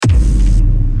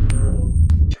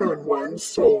one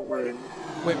soul ring.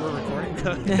 Wait, we're recording?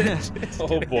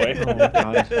 Oh boy. Oh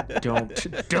God!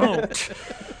 Don't.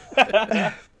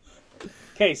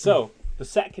 Okay, so the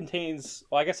set contains.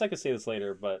 Well, I guess I could say this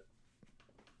later, but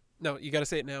No, you gotta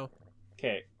say it now.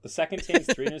 okay. The set contains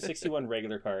 361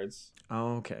 regular cards,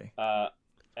 Oh, okay.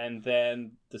 and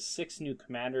then the 6 new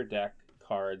Commander deck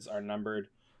cards are numbered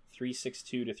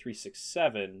 362 to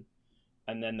 367,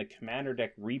 and then the Commander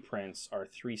deck reprints are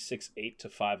 368 to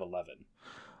 511.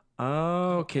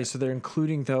 Oh, okay. So they're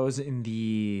including those in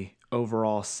the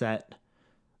overall set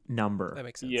number. That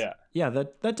makes sense. Yeah. Yeah,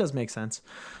 that does make sense.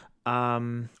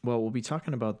 Well, we'll be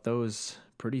talking about those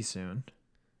pretty soon.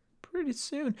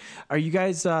 Are you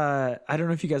guys I don't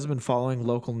know if you guys have been following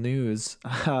local news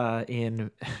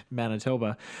in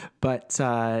Manitoba, but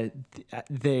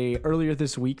they earlier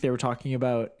this week they were talking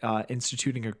about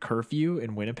instituting a curfew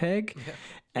in Winnipeg.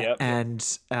 Yeah. Yep.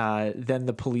 And then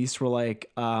the police were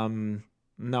like,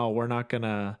 no, we're not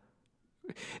gonna.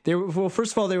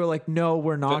 First of all, they were like, no,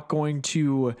 we're not going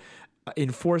to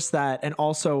enforce that. And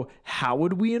also, how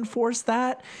would we enforce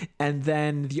that? And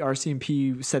then the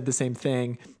RCMP said the same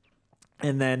thing.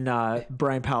 And then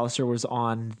Brian Pallister was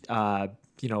on, I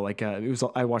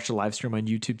watched a live stream on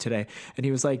YouTube today, and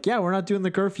he was like, yeah, we're not doing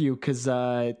the curfew because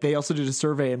they also did a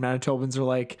survey, and Manitobans are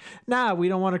like, nah, we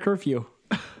don't want a curfew.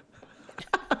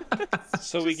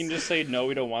 So we can just say no,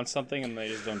 we don't want something, and they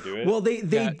just don't do it. Well, they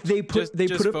put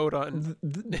up vote on.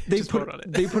 they Just put vote on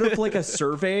it. they put up like a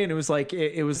survey, and it was like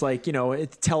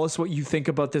tell us what you think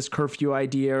about this curfew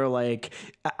idea, or like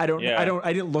I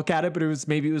didn't look at it, but it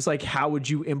was like, how would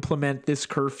you implement this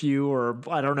curfew, or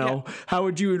I don't know, how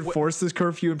would you enforce this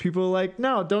curfew? And people are like,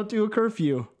 no, don't do a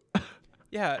curfew.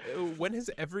 Yeah, when has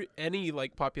any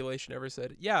population ever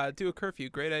said, yeah, do a curfew,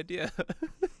 great idea?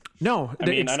 No, I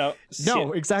mean, I know.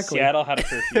 No, exactly. Seattle had a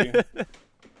curfew.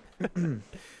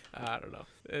 I don't know.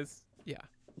 It's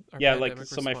Our Yeah, pandemic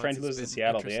so my friend who response lives in has been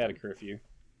Seattle, they had a interesting. curfew.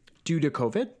 Due to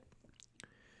COVID.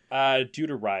 Due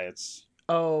to riots.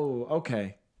 Oh,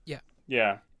 okay.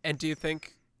 Yeah. And do you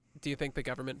think the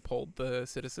government polled the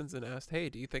citizens and asked, hey,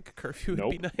 do you think a curfew Nope.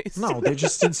 would be nice? No, they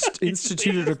just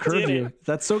instituted a curfew. didn't.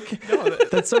 That's so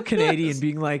that's so Canadian,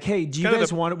 being like, hey, do you kind of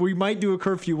guys want it? We might do a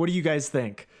curfew. What do you guys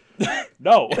think?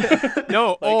 No.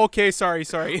 No. Okay. Sorry.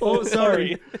 Oh,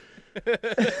 sorry.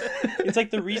 It's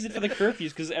like the reason for the curfew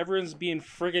is because everyone's being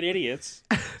friggin' idiots.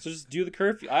 So just do the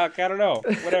curfew. I don't know.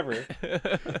 Whatever.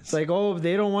 It's like, oh,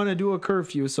 they don't want to do a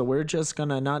curfew, so we're just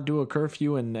gonna not do a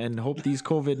curfew and hope these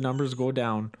COVID numbers go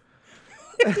down.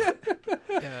 Yeah.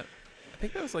 I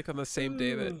think that was on the same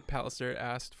day that Pallister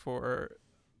asked for,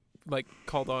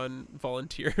 called on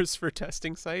volunteers for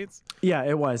testing sites Yeah,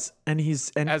 it was, and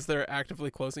as they're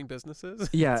actively closing businesses.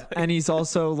 yeah, and he's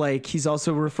also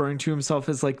referring to himself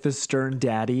as the stern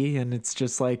daddy, and it's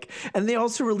just and they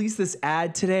also released this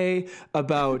ad today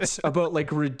about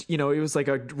it was like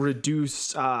a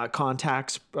reduced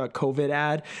contacts COVID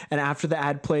ad, and after the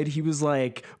ad played, he was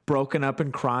broken up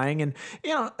and crying, and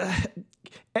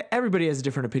everybody has a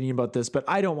different opinion about this, but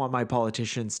I don't want my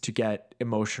politicians to get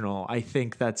emotional. I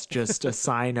think that's just a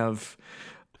sign of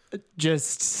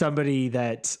just somebody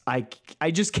that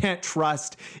I just can't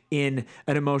trust in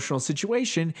an emotional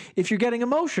situation if you're getting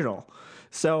emotional.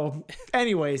 So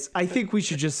anyways, I think we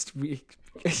should just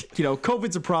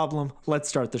COVID's a problem. Let's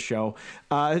start the show.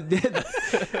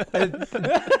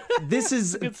 This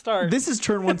is Good start. This is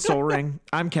Turn One Soul Ring.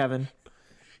 I'm Kevin.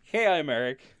 Hey, I'm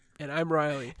Eric. And I'm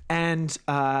Riley. And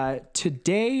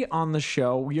today on the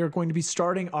show, we are going to be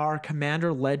starting our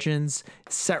Commander Legends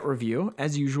set review.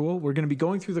 As usual, we're going to be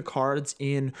going through the cards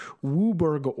in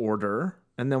WUBRG order,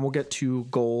 and then we'll get to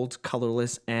gold,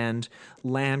 colorless, and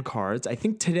land cards. I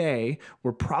think today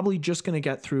we're probably just going to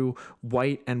get through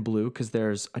white and blue because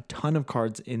there's a ton of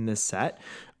cards in this set.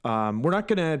 We're not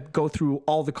going to go through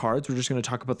all the cards. We're just going to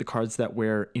talk about the cards that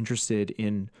we're interested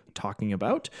in talking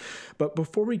about. But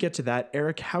before we get to that,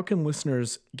 Eric, how can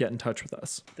listeners get in touch with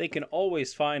us? They can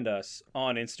always find us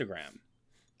on Instagram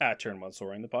at Turn One Soul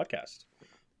Ring the podcast.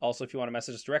 Also, if you want to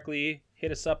message us directly,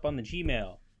 hit us up on the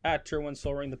Gmail at Turn One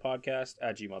Soul Ring the podcast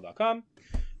at gmail.com.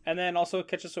 And then also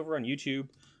catch us over on YouTube.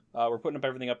 We're putting up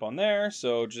everything up on there.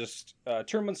 So just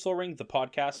Turn One Soul Ring the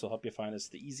podcast will help you find us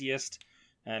the easiest.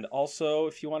 And also,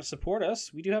 if you want to support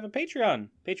us, we do have a Patreon.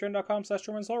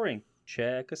 Patreon.com/TurnOneSoulRing.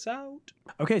 Check us out.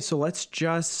 Okay, so let's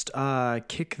just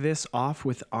kick this off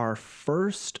with our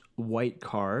first white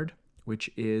card,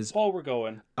 which is Oh, we're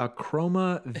going.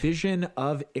 Akroma Vision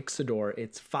of Ixidor.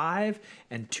 It's 5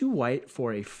 and 2 white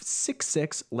for a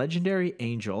 6/6 legendary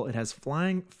angel. It has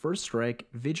flying, first strike,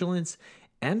 vigilance,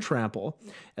 and trample.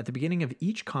 At the beginning of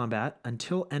each combat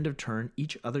until end of turn,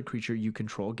 each other creature you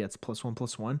control gets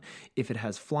 +1/+1 if it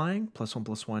has flying,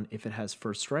 +1/+1 if it has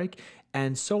first strike,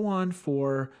 and so on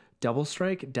for double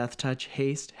strike, death touch,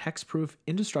 haste, hexproof,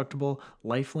 indestructible,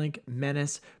 lifelink,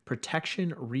 menace,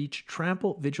 protection, reach,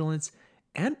 trample, vigilance,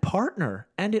 and partner.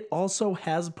 And it also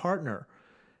has partner.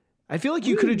 I feel like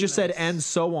you could have just said and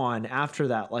so on after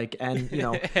that, like, and you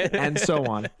know, and so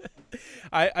on.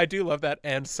 I do love that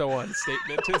and so on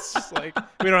statement. It's just like,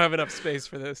 we don't have enough space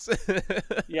for this.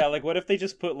 Yeah, like what if they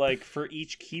just put like for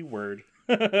each keyword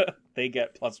they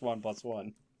get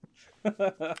 +1/+1.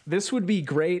 This would be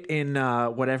great in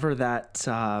whatever that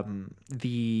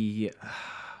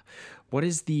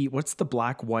what's the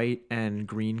black, white, and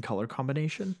green color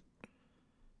combination?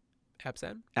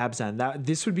 Abzan.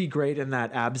 This would be great in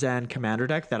that Abzan commander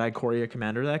deck, that Ikoria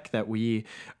commander deck that we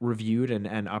reviewed and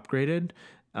upgraded.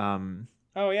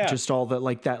 Oh yeah. Just all that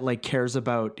like that like cares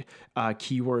about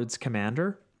keywords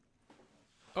commander.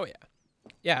 Oh yeah.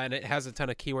 Yeah, and it has a ton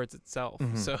of keywords itself.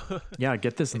 So Yeah,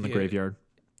 get this in the graveyard.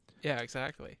 yeah,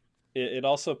 exactly. It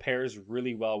also pairs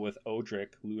really well with Odric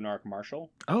Lunarch Marshal.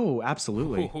 Oh,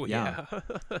 absolutely. Ooh, yeah.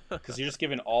 Because you're just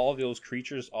giving all those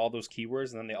creatures all those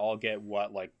keywords, and then they all get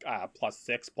what, like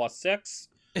 +6/+6?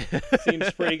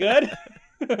 Seems pretty good.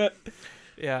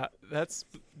 Yeah,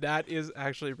 that is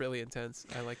actually really intense.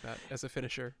 I like that as a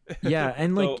finisher. Yeah,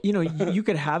 and like, So- you know, you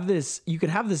could have this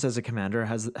as a commander,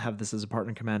 have this as a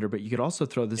partner commander, but you could also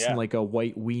throw this in like a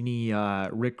white weenie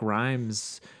Rick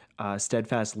Grimes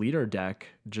steadfast leader deck,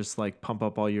 just like pump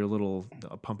up all your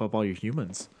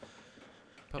humans.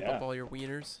 Pump up all your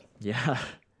wieners. Yeah.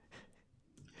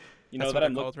 You know That's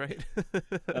that what they're called, right?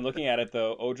 I'm looking at it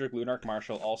though. Odric Lunarch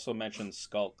Marshal also mentions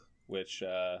Skulk, which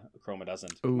Chroma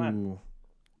doesn't. Come on. Ooh.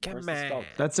 Where's the Skulk?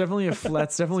 That's definitely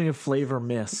a flavor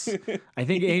miss. I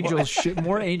think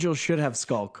more angels should have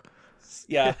Skulk.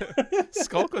 Yeah.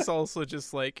 Skulk was also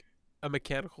just like a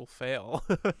mechanical fail.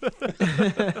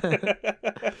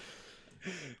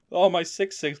 Oh, my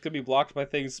 6/6 could be blocked by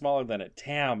things smaller than it.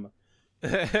 Damn.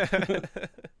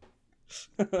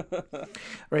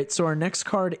 Right, so our next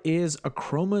card is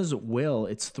Akroma's Will.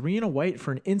 It's 3 and a white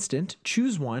for an instant.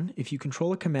 Choose one. If you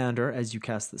control a commander as you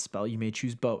cast the spell, you may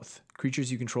choose both.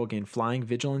 Creatures you control gain flying,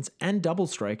 vigilance, and double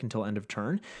strike until end of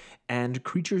turn. And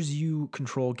creatures you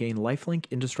control gain lifelink,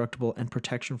 indestructible, and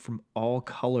protection from all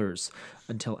colors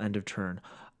until end of turn.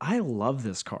 I love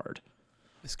this card.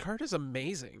 This card is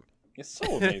amazing. It's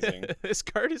so amazing. This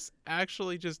card is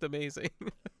actually just amazing.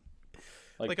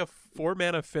 Like a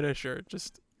 4-mana finisher,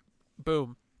 just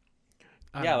boom.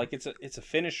 Yeah, like it's a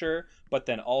finisher, but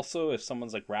then also if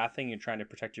someone's like wrathing and trying to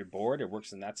protect your board, it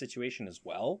works in that situation as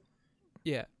well.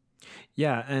 Yeah.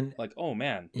 Yeah, and Like, oh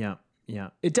man. yeah.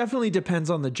 It definitely depends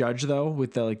on the judge though,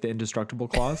 with the indestructible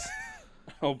clause.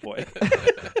 Oh boy.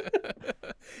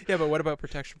 Yeah, but what about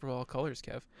protection from all colors,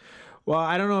 Kev? Well,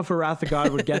 I don't know if a Wrath of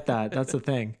God would get that. That's the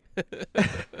thing.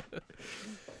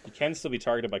 You can still be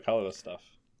targeted by colorless stuff.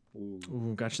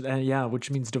 Ooh, gotcha. And yeah,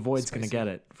 which means Devoid's going to get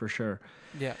it for sure.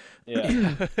 Yeah.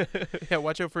 Yeah. Yeah,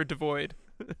 watch out for Devoid.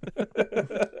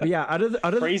 But yeah, out of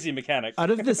Crazy mechanics.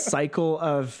 out of the cycle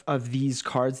of these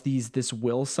cards, this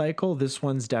will cycle, this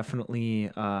one's definitely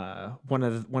one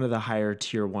of the higher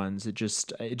tier ones. It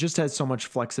just has so much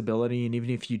flexibility, and even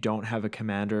if you don't have a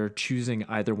commander, choosing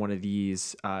either one of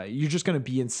these, you're just going to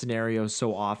be in scenarios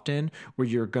so often where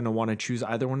you're going to want to choose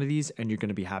either one of these, and you're going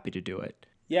to be happy to do it.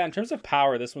 Yeah, in terms of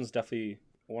power, this one's definitely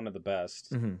one of the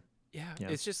best. Mm-hmm. Yeah, Yeah.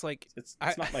 it's just like It's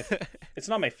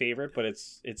not my favorite, but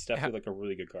it's definitely like a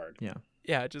really good card. Yeah.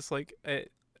 yeah, just like it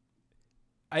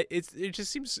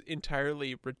just seems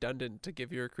entirely redundant to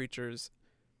give your creatures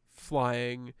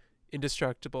flying,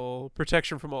 indestructible,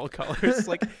 protection from all colors.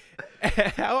 Like,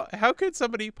 how could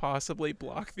somebody possibly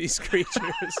block these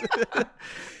creatures?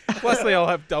 Plus, they all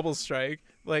have double strike.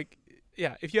 Like,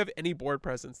 yeah, if you have any board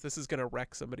presence, this is gonna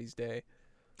wreck somebody's day.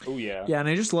 Oh yeah. Yeah, and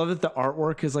I just love that the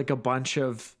artwork is like a bunch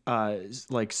of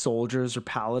like soldiers or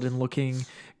paladin looking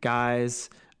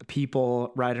guys,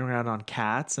 people riding around on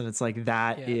cats, and it's like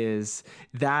that is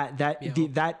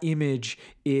that image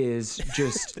is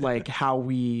just like how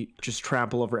we just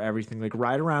trample over everything. Like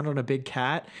ride around on a big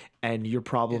cat and your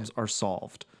problems are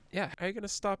solved. Yeah, how are you gonna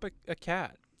stop a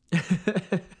cat?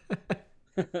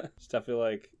 It's definitely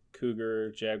like cougar,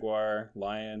 jaguar,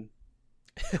 lion.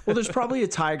 Well, there's probably a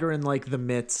tiger in like the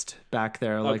midst back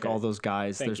there, like Okay. all those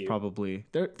guys. Thank There's you. probably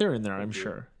they're in there, I'm you.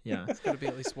 sure. Yeah. It's gotta be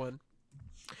at least one.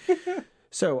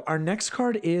 So our next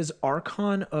card is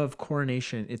Archon of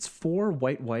Coronation. It's 4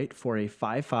 white for a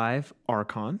 5/5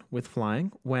 Archon with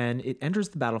flying. When it enters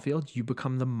the battlefield, you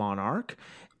become the monarch.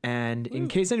 And in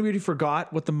case anybody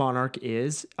forgot what the Monarch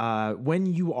is, when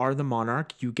you are the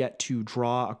Monarch, you get to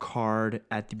draw a card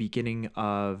at the beginning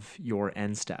of your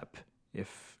end step.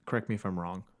 Correct me if I'm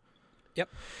wrong. Yep.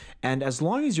 And as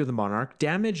long as you're the Monarch,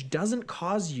 damage doesn't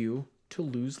cause you to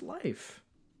lose life.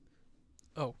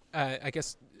 Oh, I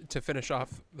guess to finish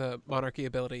off the Monarchy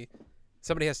ability,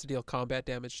 somebody has to deal combat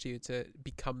damage to you to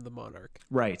become the Monarch.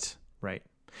 Right.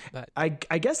 But I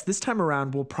guess this time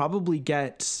around we'll probably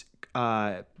get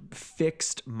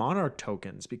fixed Monarch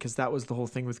tokens, because that was the whole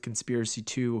thing with Conspiracy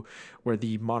 2, where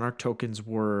the Monarch tokens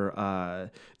were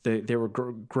they were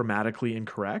grammatically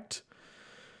incorrect.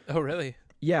 oh, really?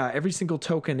 Yeah, every single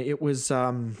token. It was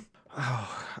I'd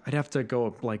have to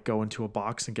go into a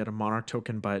box and get a Monarch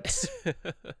token, but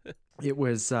it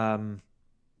was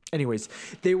anyways,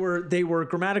 they were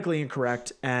grammatically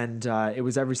incorrect, and it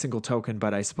was every single token.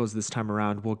 But I suppose this time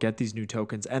around we'll get these new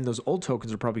tokens, and those old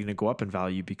tokens are probably going to go up in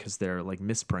value because they're like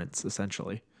misprints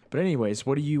essentially. But anyways,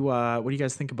 what do you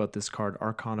guys think about this card,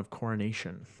 Archon of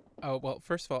Coronation? Oh, well,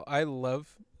 first of all, I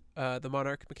love the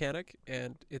Monarch mechanic,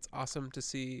 and it's awesome to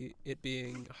see it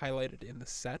being highlighted in the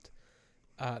set.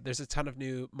 There's a ton of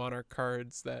new Monarch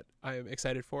cards that I am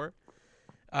excited for.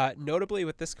 Notably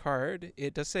with this card,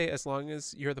 it does say as long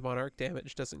as you're the Monarch,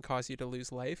 damage doesn't cause you to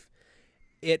lose life.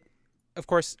 Of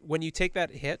course, when you take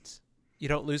that hit, you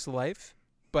don't lose the life,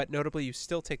 but notably you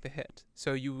still take the hit.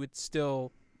 So you would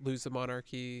still lose the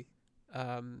Monarchy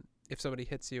if somebody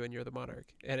hits you and you're the Monarch.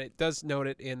 And it does note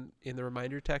it in the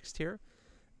reminder text here.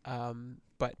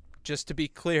 But just to be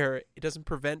clear, it doesn't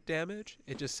prevent damage.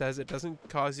 It just says it doesn't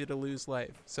cause you to lose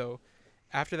life. So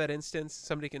after that instance,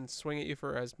 somebody can swing at you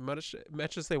for as much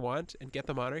as they want and get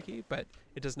the Monarchy, but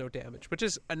it does no damage, which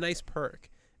is a nice perk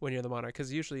when you're the Monarch,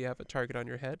 because usually you have a target on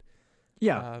your head.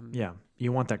 Yeah,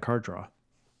 you want that card draw.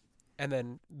 And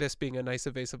then this being a nice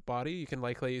evasive body, you can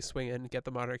likely swing in, get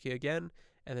the Monarchy again,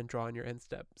 and then draw on your end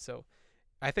step. So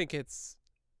I think it's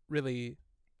really,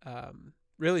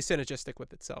 really synergistic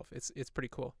with itself. It's pretty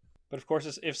cool. But of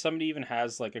course, if somebody even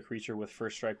has like a creature with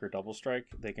first strike or double strike,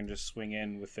 they can just swing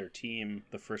in with their team.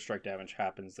 The first strike damage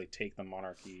happens. They take the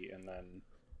Monarchy, and then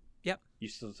you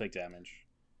still take damage.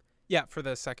 Yeah, for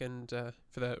the second,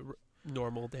 for the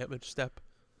normal damage step.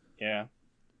 Yeah.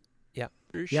 Yeah.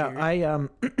 Yeah,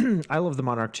 I love the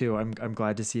Monarch too. I'm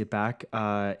glad to see it back.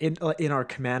 In our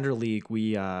Commander League,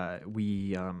 we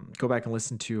go back and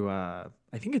listen to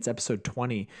I think it's episode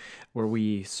 20, where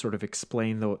we sort of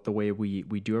explain the way we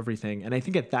do everything. And I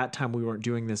think at that time we weren't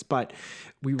doing this, but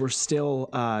we were still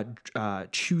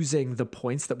choosing the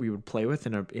points that we would play with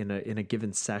in a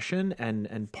given session.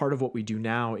 And part of what we do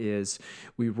now is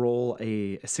we roll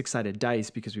a 6-sided dice,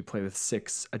 because we play with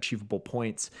 6 achievable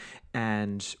points,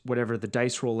 and whatever the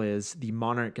dice roll is, the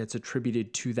Monarch gets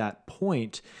attributed to that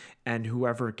point, and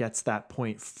whoever gets that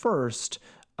point first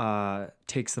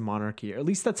takes the Monarchy. Or at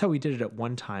least that's how we did it at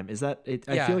one time. Is that it?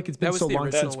 I feel like it's been so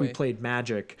long since we played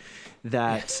Magic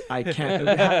that I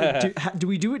can't. Do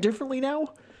we do it differently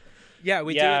now? Yeah,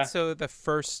 we do it so the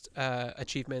first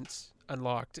achievement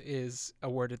unlocked is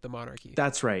awarded the Monarchy.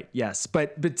 That's right. Yes,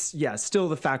 but yeah, still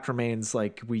the fact remains,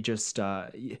 like, we just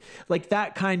like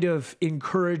that kind of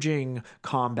encouraging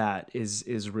combat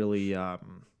is really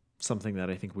something that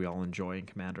I think we all enjoy in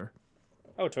Commander.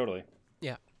 Oh, totally.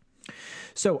 Yeah.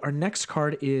 So our next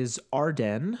card is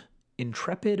Arden,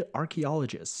 Intrepid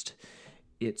Archaeologist.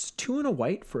 It's 2 and a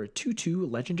white for a 2/2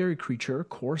 legendary creature,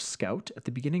 Core Scout. At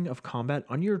the beginning of combat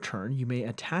on your turn, you may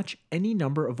attach any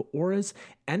number of auras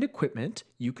and equipment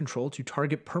you control to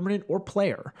target permanent or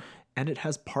player, and it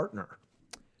has partner.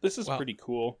 This is pretty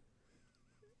cool.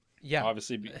 Yeah.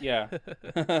 Obviously, yeah.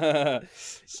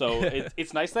 So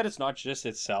it's nice that it's not just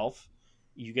itself.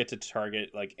 You get to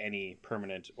target like any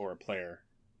permanent or a player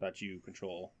that you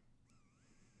control.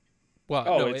 Well,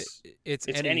 no, it's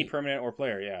any permanent or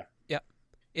player, yeah. Yeah.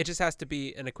 It just has to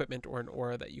be an equipment or an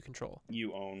aura that you control.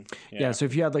 You own. Yeah, so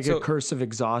if you had like a Curse of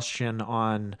Exhaustion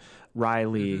on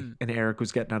Riley and Eric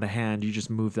was getting out of hand, you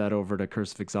just move that over to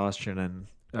Curse of Exhaustion and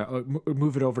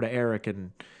move it over to Eric,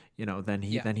 and then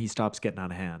he stops getting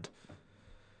out of hand.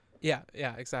 Yeah,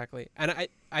 exactly. And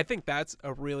I think that's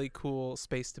a really cool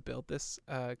space to build this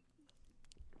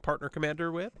partner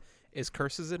commander with, is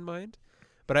curses in mind.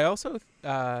 But I also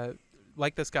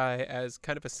like this guy as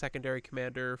kind of a secondary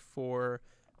commander for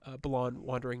Balan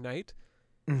Wandering Knight,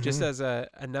 just as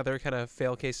another kind of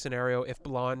fail case scenario. If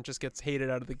Balan just gets hated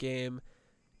out of the game,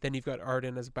 then you've got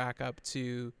Arden as backup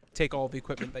to take all the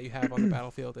equipment that you have on the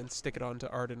battlefield and stick it onto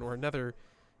Arden or another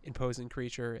imposing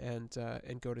creature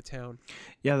and go to town.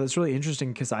 Yeah, that's really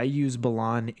interesting because I use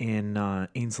Balan in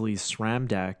Ainsley's SRAM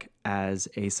deck as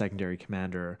a secondary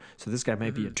commander. So this guy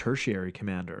might be a tertiary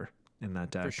commander in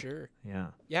that deck. For sure. Yeah.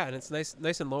 Yeah, and it's nice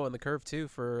and low on the curve too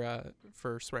for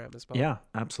SRAM as well. Yeah,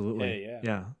 absolutely.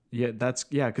 Yeah.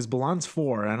 Because Balan's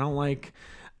 4.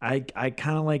 I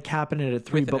kind of like capping it at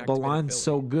 3, With an but Balan's activated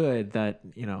so good that,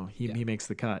 he makes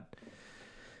the cut.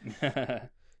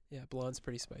 Yeah, Balan's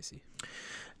pretty spicy.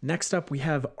 Next up, we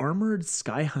have Armored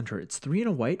Skyhunter. It's 3 and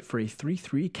a white for a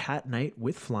 3/3 Cat Knight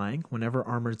with flying. Whenever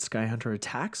Armored Skyhunter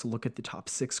attacks, look at the top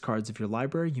 6 cards of your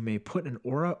library. You may put an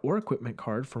aura or equipment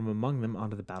card from among them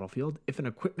onto the battlefield. If an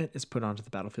equipment is put onto the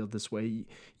battlefield this way,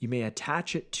 you may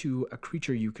attach it to a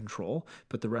creature you control.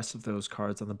 Put the rest of those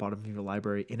cards on the bottom of your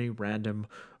library in a random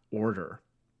order.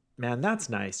 Man, that's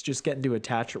nice. Just getting to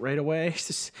attach it right away. It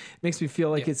just makes me feel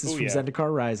like it's from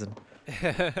Zendikar Rising.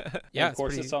 Yeah, of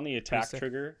course, it's on the attack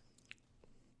trigger.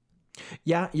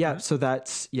 Yeah. So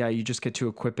that's, you just get to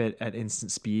equip it at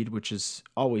instant speed, which is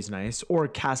always nice. Or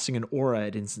casting an aura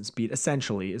at instant speed,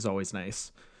 essentially, is always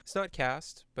nice. It's not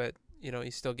cast, but,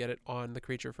 you still get it on the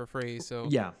creature for free. So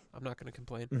yeah, I'm not going to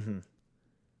complain.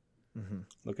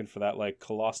 Looking for that, like,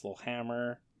 Colossal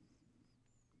Hammer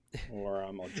or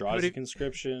Eldrazi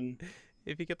Conscription.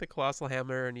 If you get the Colossal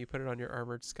Hammer and you put it on your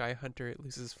Armored Skyhunter, it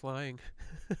loses flying.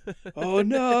 Oh,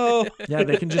 no! Yeah,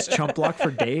 they can just chump block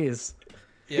for days.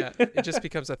 Yeah, it just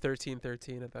becomes a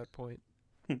 13/13 at that point.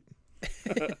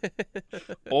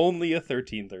 Only a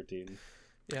 13/13.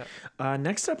 Yeah.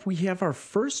 Next up, we have our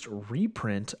first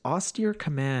reprint, Austere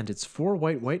Command. It's 4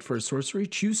 white for a sorcery.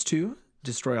 Choose 2.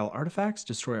 Destroy all artifacts.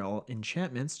 Destroy all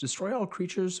enchantments. Destroy all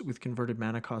creatures with converted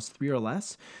mana cost 3 or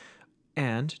less.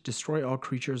 And destroy all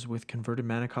creatures with converted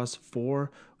mana cost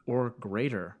 4 or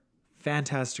greater.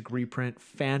 Fantastic reprint.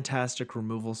 Fantastic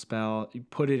removal spell. You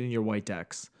put it in your white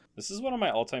decks. This is one of my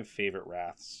all-time favorite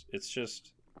Wraths. It's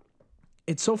just...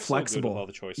 It's so flexible. So good with all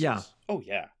the choices. Yeah. Oh,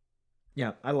 yeah.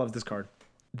 Yeah, I love this card.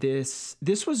 This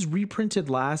was reprinted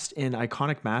last in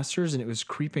Iconic Masters, and it was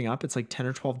creeping up. It's like $10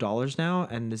 or $12 now,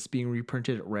 and this being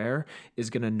reprinted at Rare is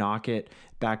going to knock it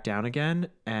back down again.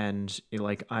 And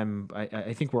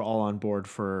I think we're all on board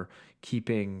for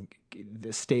keeping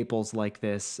the staples like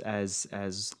this as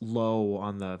low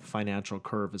on the financial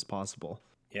curve as possible.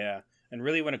 Yeah, and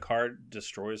really, when a card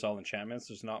destroys all enchantments,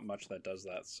 there's not much that does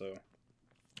that. So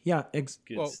yeah,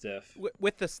 good stuff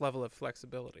with this level of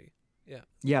flexibility.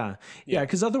 Yeah.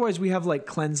 Because otherwise we have like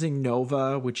Cleansing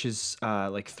Nova, which is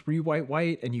like 3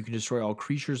 white, and you can destroy all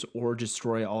creatures or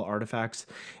destroy all artifacts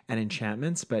and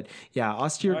enchantments. But yeah, I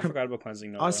forgot about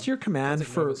Cleansing Nova. Austere Command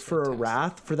for a fantastic.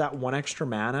 Wrath, for that 1 extra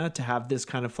mana to have this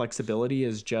kind of flexibility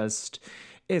is just,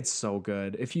 it's so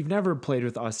good. If you've never played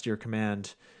with Austere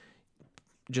Command,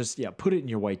 just put it in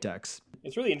your white decks.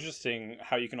 It's really interesting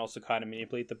how you can also kind of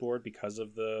manipulate the board because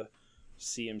of the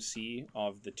CMC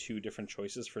of the 2 different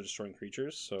choices for destroying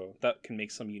creatures, so that can make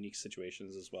some unique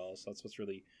situations as well. So that's what's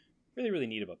really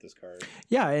neat about this card.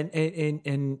 Yeah,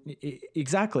 and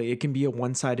exactly, it can be a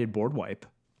one-sided board wipe.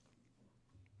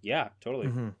 Yeah, totally.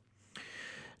 Mm-hmm.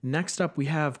 Next up, we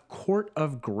have Court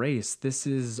of Grace. This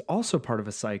is also part of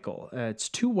a cycle. It's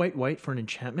 2 white for an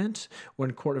enchantment.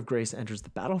 When Court of Grace enters the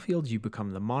battlefield, you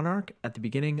become the monarch. At the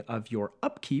beginning of your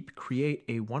upkeep, create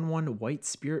a 1/1 white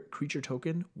spirit creature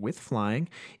token with flying.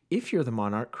 If you're the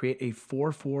monarch, create a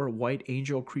 4/4 white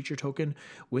angel creature token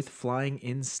with flying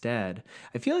instead.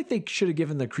 I feel like they should have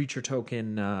given the creature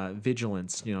token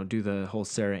vigilance, do the whole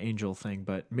Sarah Angel thing,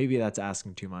 but maybe that's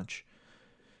asking too much.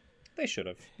 They should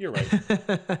have. You're right.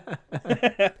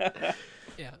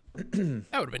 Yeah, that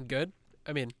would have been good.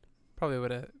 I mean, probably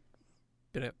would have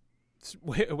been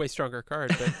a way stronger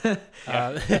card,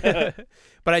 but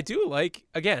but I do like,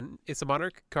 again, it's a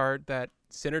monarch card that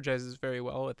synergizes very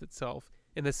well with itself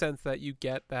in the sense that you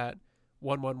get that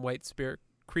 1/1 white spirit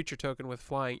creature token with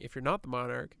flying if you're not the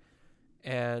monarch,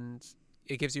 and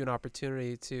it gives you an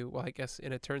opportunity to, well, I guess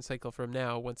in a turn cycle from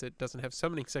now, once it doesn't have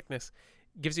summoning sickness,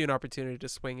 gives you an opportunity to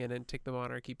swing in and take the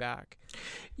monarchy back.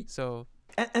 So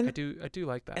and I do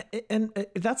like that. And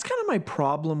that's kind of my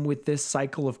problem with this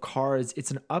cycle of cards.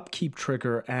 It's an upkeep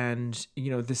trigger, and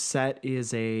the set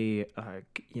is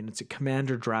it's a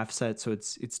commander draft set, so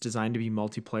it's designed to be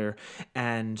multiplayer.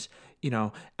 And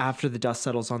after the dust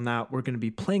settles on that, we're going to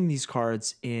be playing these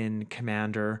cards in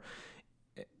commander,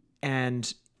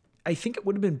 and I think it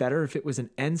would have been better if it was an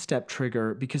end step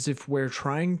trigger, because if we're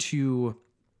trying to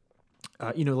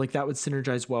that would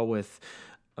synergize well with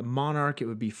a monarch, it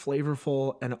would be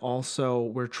flavorful, and also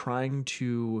we're trying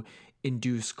to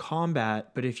induce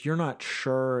combat, but if you're not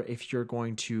sure if you're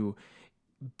going to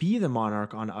be the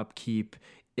monarch on upkeep,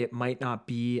 it might not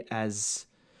be as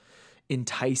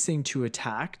enticing to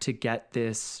attack to get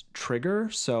this trigger.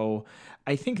 So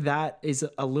I think that is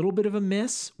a little bit of a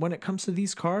miss when it comes to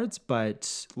these cards.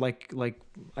 But like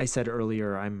I said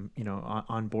earlier, I'm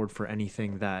on board for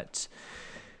anything that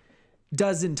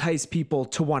does entice people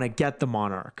to want to get the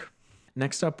Monarch.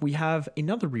 Next up, we have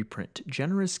another reprint,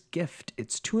 Generous Gift.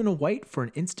 It's 2 and a white for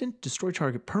an instant. Destroy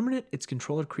target permanent. Its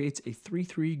controller creates a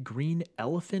 3/3 green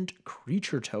elephant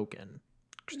creature token.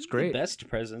 It's great. The best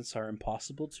presents are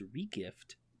impossible to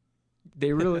regift.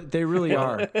 They really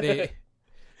are. They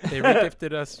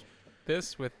regifted us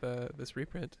this with this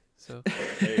reprint. So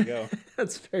There you go.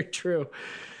 That's very true.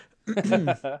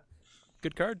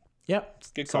 good card. Yep.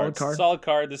 Good Solid card. card. Solid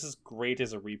card. This is great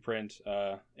as a reprint.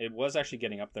 It was actually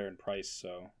getting up there in price,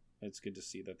 so it's good to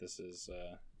see that this is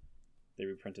they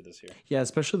reprinted this here. Yeah,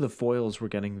 especially the foils were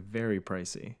getting very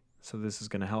pricey. So this is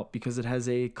going to help because it has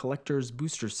a collector's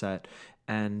booster set.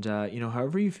 And,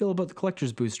 however you feel about the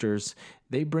collector's boosters,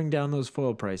 they bring down those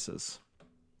foil prices.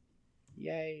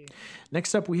 Yay.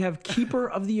 Next up, we have Keeper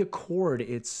of the Accord.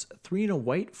 It's 3 and a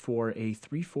white for a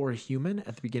 3/4 human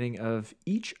at the beginning of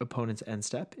each opponent's end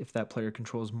step. If that player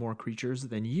controls more creatures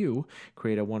than you,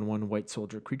 create a 1/1 white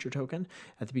soldier creature token.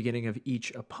 At the beginning of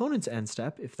each opponent's end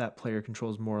step, if that player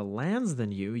controls more lands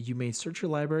than you may search your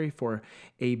library for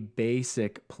a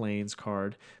basic Plains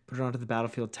card, put it onto the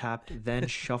battlefield tapped, then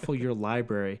shuffle your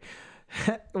library.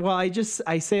 Well, I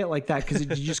say it like that because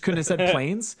you just couldn't have said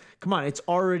Plains. Come on, it's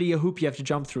already a hoop you have to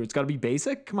jump through. It's got to be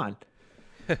basic. Come on.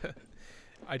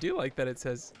 I do like that it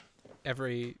says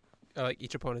every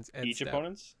each opponent's end Each step.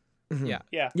 opponent's? Yeah.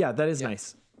 Yeah, that is Yeah.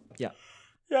 nice. Yeah,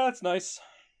 Yeah, that's nice.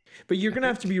 but you're gonna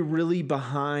have to be really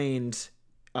behind.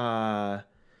 You'd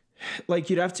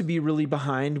have to be really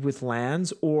behind with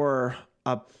lands, or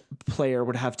a player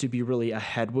would have to be really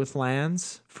ahead with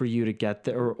lands for you to get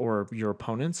the or your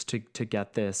opponents to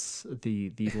get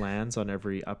the lands on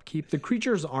every upkeep. The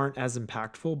creatures aren't as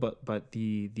impactful, but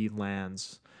the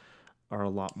lands are a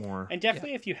lot more. And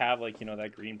definitely if you have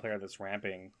that green player that's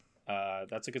ramping,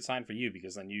 that's a good sign for you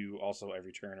because then you also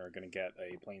every turn are going to get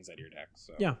a Plains out of your deck.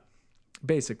 So Yeah,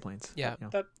 basic Plains. Yeah.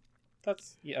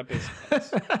 that's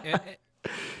basically.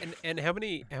 And how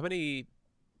many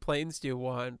planes do you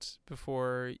want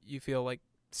before you feel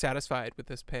satisfied with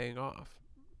this paying off?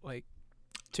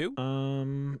 2?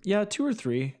 Yeah, 2 or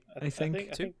 3. I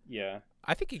think. Yeah.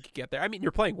 I think you could get there. I mean,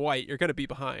 you're playing white. You're going to be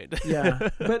behind. Yeah,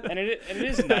 but And it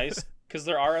is nice because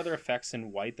there are other effects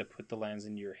in white that put the lands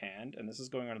into your hand, and this is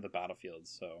going onto the battlefield.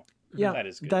 So yeah, that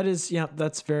is good.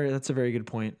 that's a very good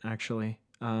point actually.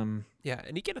 Yeah,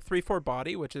 and you get a 3/4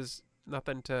 body, which is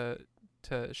nothing to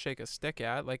shake a stick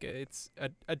at. It's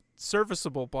a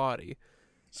serviceable body.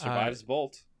 Survives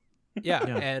Bolt. Yeah,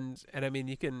 Yeah. and I mean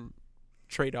you can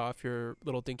trade off your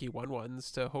little dinky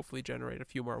 1/1s to hopefully generate a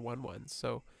few more 1/1s.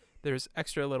 So there's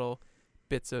extra little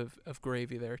bits of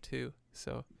gravy there too.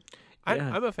 So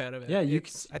Yeah. I'm a fan of it. Yeah,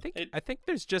 I think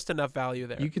there's just enough value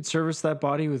there. You could service that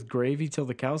body with gravy till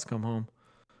the cows come home.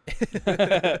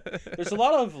 There's a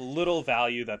lot of little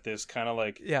value that this kind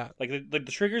of yeah. the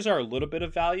triggers are a little bit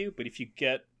of value, but if you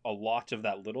get a lot of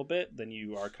that little bit, then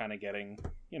you are kind of getting,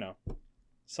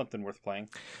 something worth playing.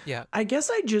 Yeah. I guess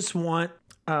I just want,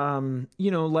 More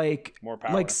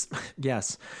power.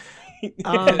 Yes.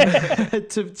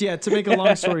 To make a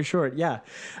long story short, yeah.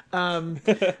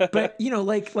 But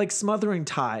like Smothering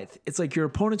Tithe, it's like your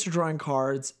opponents are drawing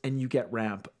cards and you get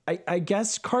ramp. I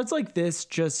guess cards like this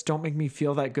just don't make me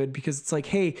feel that good because it's like,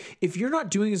 hey, if you're not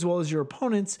doing as well as your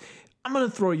opponents, I'm gonna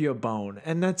throw you a bone,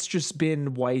 and that's just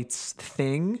been White's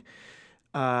thing.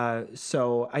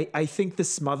 So I think the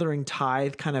Smothering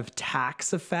Tithe kind of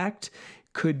tax effect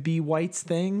could be White's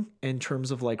thing in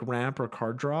terms of ramp or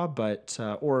card draw, but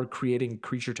or creating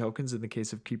creature tokens in the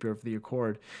case of Keeper of the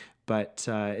Accord. But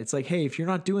it's like, hey, if you're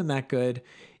not doing that good,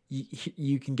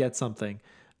 you can get something.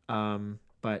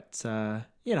 But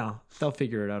they'll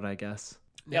figure it out, I guess.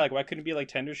 Yeah, why couldn't it be like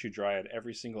Tendershoe Dryad?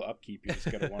 Every single upkeep you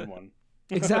just get a 1/1.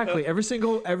 Exactly. Every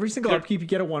single upkeep you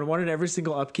get a 1/1, and every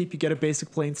single upkeep you get a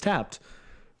basic Plains tapped.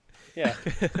 Yeah.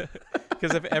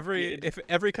 Because if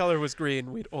every color was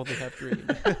green, we'd only have green.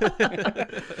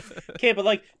 Okay,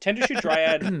 but Tendershoe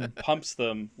Dryad pumps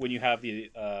them when you have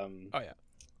the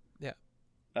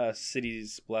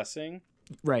City's Blessing.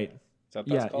 Right. Is that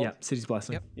what that's called? Yeah. City's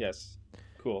Blessing. Yep. Yes.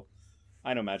 Cool.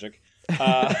 I know Magic.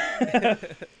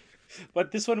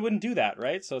 But this one wouldn't do that,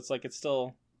 right? So it's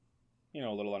still, a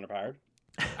little underpowered.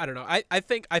 I don't know. I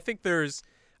think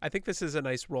this is a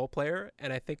nice role player,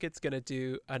 and I think it's gonna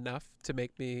do enough to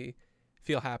make me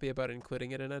feel happy about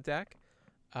including it in a deck.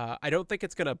 I don't think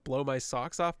it's gonna blow my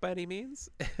socks off by any means,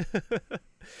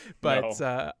 but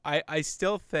No. I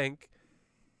still think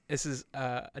this is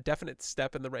a definite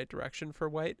step in the right direction for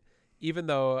White, even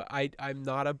though I'm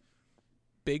not a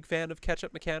big fan of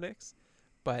catch-up mechanics,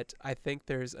 but I think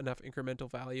there's enough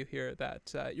incremental value here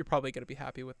that you're probably going to be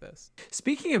happy with this.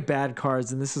 Speaking of bad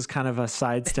cards, and this is kind of a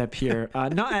sidestep here,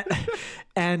 I'm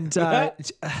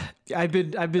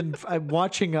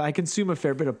watching. I consume a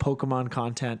fair bit of Pokemon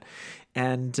content,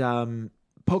 and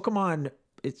Pokemon,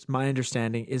 it's my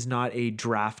understanding, is not a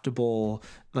draftable.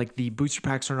 Like the booster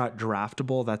packs are not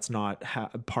draftable. That's not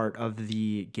part of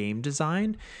the game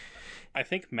design. I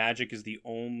think Magic is the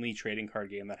only trading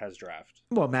card game that has draft.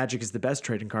 Well, Magic is the best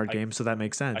trading card game, so that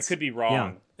makes sense. I could be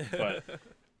wrong, but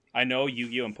I know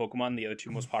Yu-Gi-Oh! And Pokemon, the other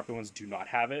two most popular ones, do not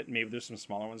have it. Maybe there's some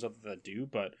smaller ones out there that do,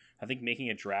 but I think making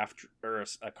a draft or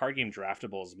a card game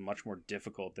draftable is much more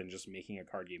difficult than just making a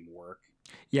card game work.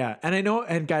 Yeah,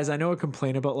 and guys, I know a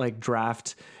complaint about like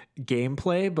draft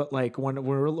gameplay, but like when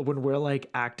we're like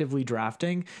actively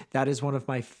drafting, that is one of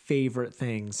my favorite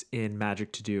things in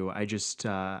Magic to do. I just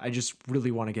really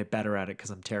want to get better at it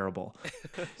because I'm terrible.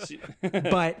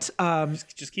 But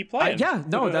just keep playing.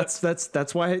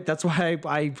 That's why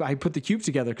I put the cube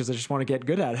together, because I just want to get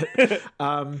good at it.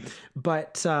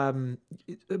 But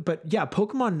yeah,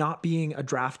 Pokemon not being a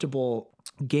draftable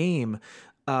game.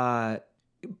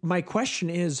 My question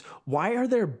is, why are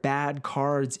there bad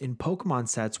cards in Pokemon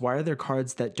sets? Why are there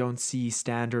cards that don't see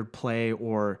standard play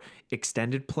or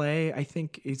extended play? I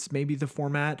think it's maybe the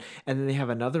format. And then they have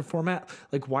another format.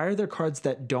 Like, why are there cards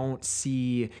that don't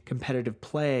see competitive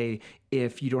play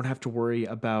if you don't have to worry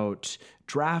about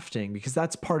drafting? Because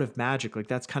that's part of Magic. Like,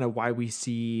 that's kind of why we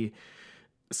see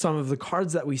some of the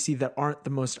cards that we see that aren't the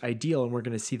most ideal, and we're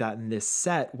going to see that in this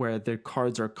set where the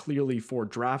cards are clearly for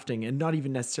drafting and not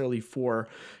even necessarily for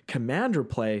commander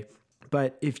play.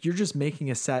 But if you're just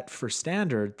making a set for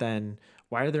standard, then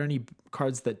why are there any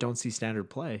cards that don't see standard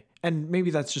play? And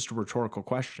maybe that's just a rhetorical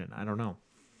question. I don't know.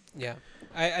 Yeah,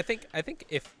 I think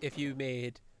if you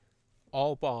made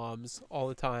all bombs all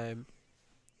the time,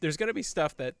 there's going to be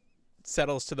stuff that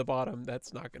settles to the bottom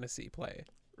that's not going to see play,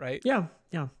 right? Yeah.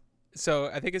 So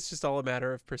I think it's just all a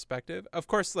matter of perspective. Of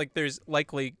course, like there's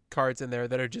likely cards in there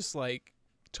that are just like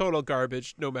total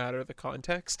garbage no matter the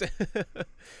context.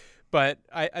 But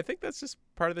I think that's just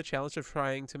part of the challenge of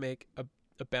trying to make a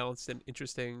balanced and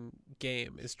interesting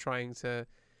game, is trying to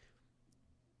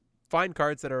find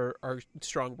cards that are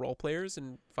strong role players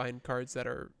and find cards that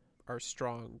are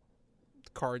strong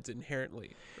cards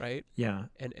inherently, right? Yeah.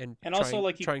 And also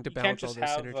like trying to you can't balance all just those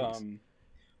have synergies.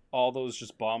 all those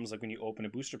just bombs like when you open a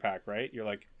booster pack, right? You're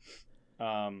like,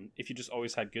 if you just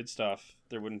always had good stuff,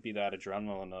 there wouldn't be that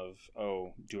adrenaline of,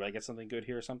 oh, do I get something good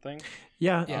here or something?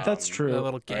 Yeah, that's true. A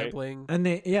little gambling. And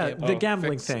the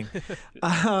gambling fix. thing.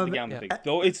 The gambling thing.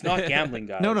 Though it's not gambling,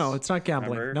 guys. No, it's not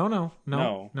gambling. Remember?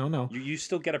 No. You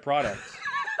still get a product.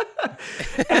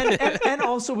 and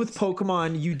also with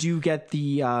Pokemon, you do get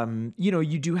the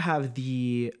you do have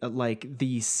the like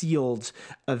the sealed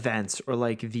events, or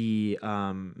like the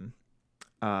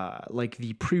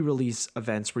pre-release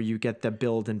events where you get the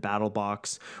build and battle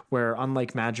box, where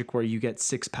unlike Magic where you get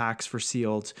 6 packs for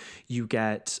sealed, you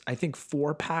get I think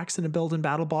 4 packs in a build and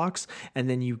battle box, and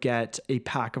then you get a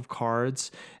pack of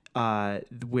cards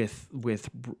with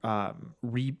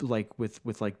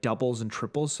like doubles and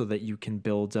triples, so that you can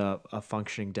build a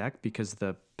functioning deck, because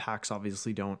the packs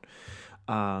obviously don't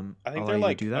I think allow they're you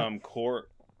like to do that. core.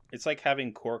 It's like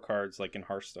having core cards like in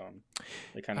Hearthstone.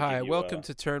 They kind of Hi, give you welcome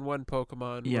to Turn 1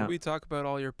 Pokemon, Yeah. where we talk about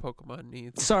all your Pokemon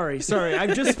needs. Sorry.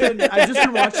 I've just been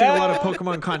watching a lot of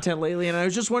Pokemon content lately, and I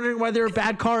was just wondering why there are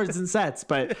bad cards and sets.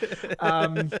 But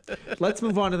let's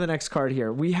move on to the next card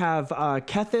here. We have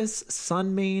Kethis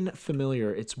Sunmane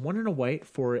Familiar. It's 1 and a white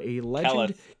for a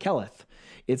legend. Keleth.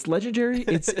 It's legendary.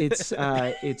 It's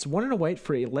 1 and a white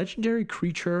for a legendary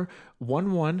creature.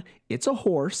 1/1. It's a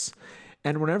horse.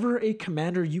 And whenever a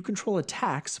commander you control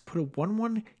attacks, put a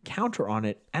 1/1 counter on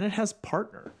it, and it has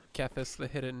partner. Kethis, the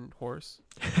hidden horse.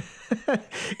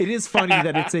 It is funny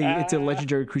that it's a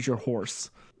legendary creature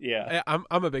horse. Yeah. I'm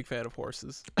a big fan of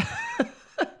horses.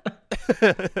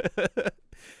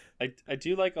 I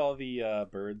do like all the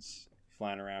birds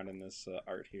flying around in this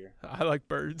art here. I like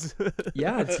birds.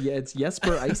 Yeah, it's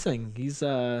Jesper Icing. He's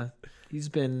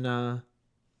been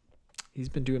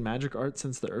doing Magic art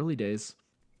since the early days.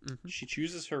 Mm-hmm. She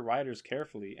chooses her riders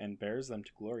carefully and bears them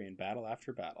to glory in battle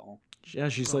after battle. Yeah,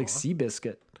 she's like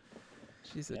Seabiscuit.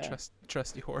 She's a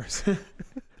trusty horse.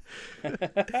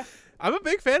 I'm a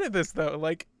big fan of this though.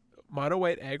 Like mono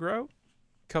white aggro.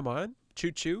 Come on,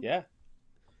 choo choo. Yeah.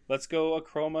 Let's go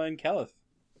Akroma and Keleth.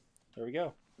 There we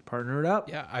go. Partner it up.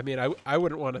 Yeah, I mean, I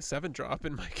wouldn't want a 7-drop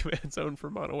in my command zone for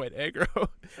mono white aggro.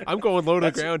 I'm going low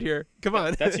to the ground here. Come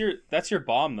on. That's your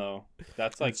bomb though.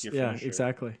 That's like your finisher. Yeah,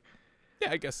 exactly.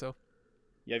 Yeah, I guess so.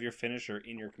 You have your finisher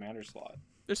in your commander slot.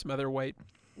 There's some other white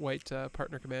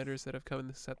partner commanders that have come in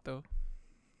this set, though.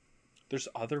 There's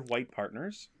other white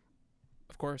partners?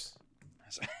 Of course.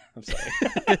 I'm sorry.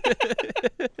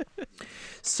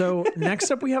 So next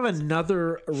up, we have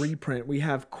another reprint. We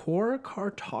have Core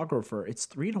Cartographer. It's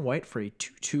 3 and a white for a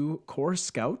 2/2 Core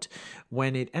Scout.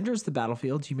 When it enters the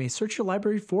battlefield, you may search your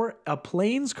library for a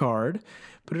Plains card,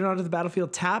 put it onto the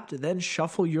battlefield tapped, then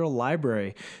shuffle your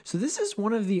library. So this is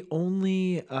one of the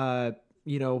only,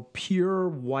 pure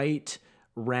white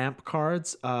ramp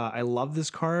cards. I love this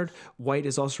card. White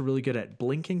is also really good at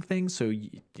blinking things, so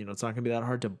it's not going to be that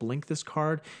hard to blink this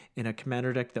card in a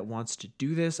commander deck that wants to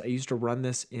do this. I used to run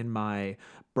this in my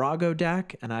Brago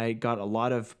deck, and I got a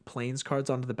lot of Plains cards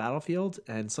onto the battlefield,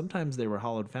 and sometimes they were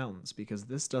Hollowed Fountains because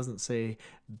this doesn't say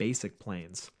basic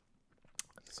Plains.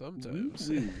 Sometimes.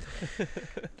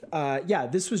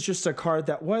 This was just a card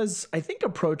that was, I think,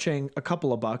 approaching a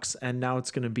couple of bucks, and now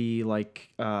it's going to be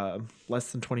like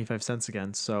less than 25 cents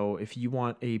again. So if you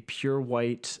want a pure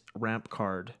white ramp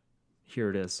card, here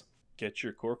it is. Get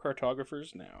your Core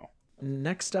Cartographers now.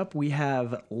 Next up, we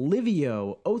have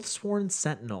Livio, Oathsworn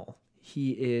Sentinel.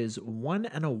 He is 1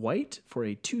 and a white for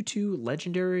a 2/2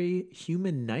 legendary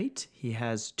human knight. He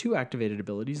has 2 activated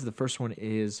abilities. The first one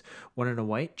is 1 and a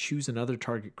white. Choose another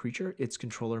target creature. Its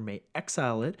controller may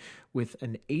exile it with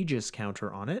an Aegis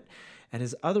counter on it. And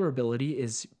his other ability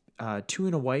is 2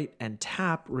 and a white and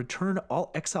tap. Return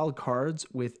all exiled cards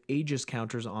with Aegis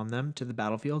counters on them to the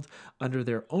battlefield under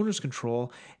their owner's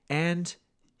control. And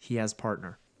he has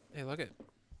partner. Hey, look at.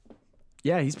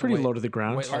 Yeah, he's pretty low to the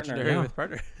ground. White legendary with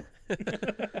partner.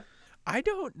 I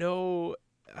don't know.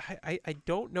 I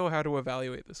don't know how to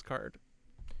evaluate this card.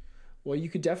 Well, you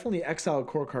could definitely exile a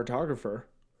Core Cartographer.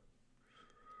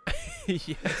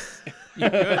 Yes, you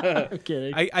could. I'm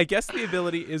kidding. I guess the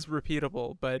ability is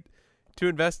repeatable, but to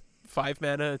invest 5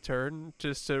 mana a turn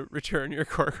just to return your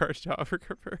Core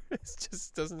Cartographer, it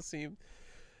just doesn't seem.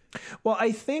 Well,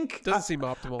 I think doesn't seem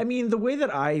optimal. I mean, the way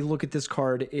that I look at this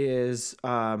card is,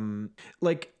 in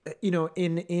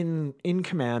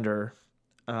Commander,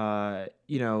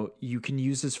 you can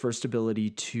use his first ability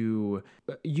to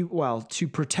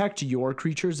protect your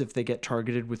creatures if they get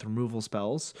targeted with removal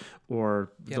spells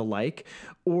or the like,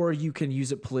 or you can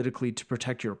use it politically to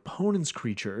protect your opponent's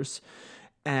creatures,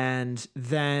 and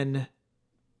then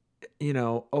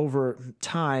over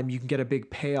time, you can get a big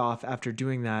payoff after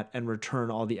doing that and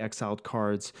return all the exiled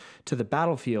cards to the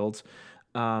battlefield,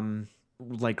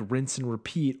 like rinse and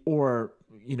repeat. Or,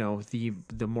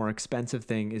 the more expensive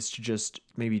thing is to just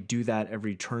maybe do that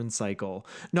every turn cycle.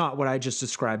 Not what I just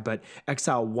described, but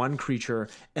exile one creature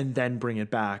and then bring it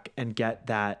back and get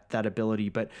that ability.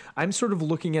 But I'm sort of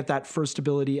looking at that first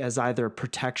ability as either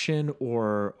protection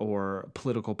or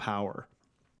political power.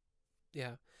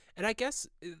 Yeah. And I guess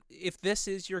if this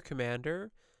is your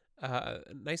commander,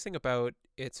 nice thing about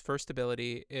its first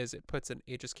ability is it puts an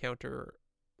Aegis counter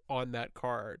on that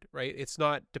card, right? It's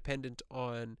not dependent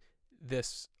on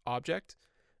this object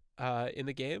in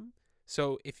the game.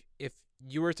 So if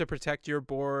you were to protect your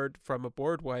board from a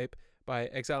board wipe by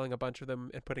exiling a bunch of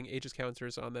them and putting Aegis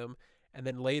counters on them, and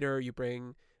then later you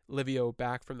bring Livio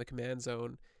back from the command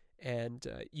zone and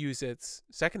use its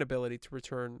second ability to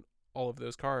return all of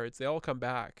those cards, they all come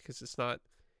back because it's not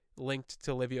linked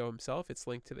to Livio himself, it's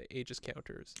linked to the Aegis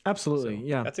counters. Absolutely. So,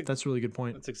 yeah, that's a really good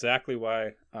point. That's exactly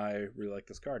why I really like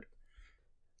this card.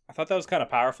 I thought that was kind of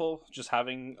powerful, just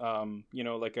having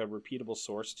like a repeatable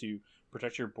source to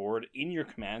protect your board in your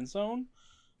command zone.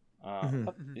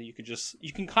 You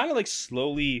can kind of like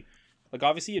slowly, like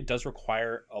obviously it does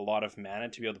require a lot of mana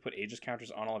to be able to put Aegis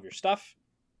counters on all of your stuff,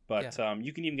 but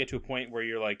you can even get to a point where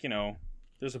you're like,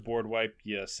 there's a board wipe,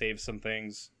 you save some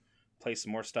things, play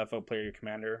some more stuff out, play your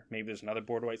commander. Maybe there's another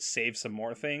board wipe, save some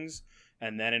more things,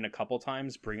 and then in a couple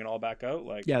times bring it all back out.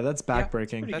 Like, yeah, that's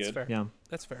backbreaking. That's good. fair. Yeah,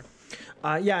 that's fair.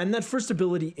 And that first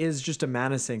ability is just a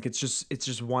mana sink. It's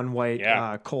just one white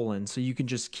colon, so you can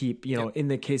just keep. In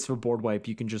the case of a board wipe,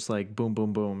 you can just like boom,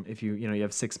 boom, boom. If you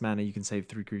have 6 mana, you can save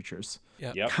 3 creatures.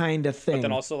 Yeah, kind of thing. But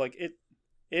then also like it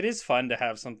is fun to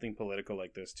have something political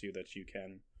like this too, that you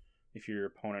can. If your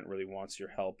opponent really wants your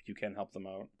help, you can help them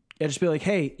out. Yeah, just be like,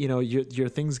 hey, your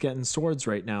thing's getting swords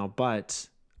right now, but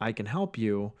I can help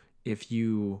you if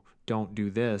you don't do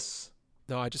this.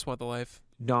 No, I just want the life.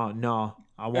 No,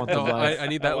 I want the No, life. I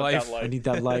need I that want life. that I need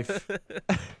that life.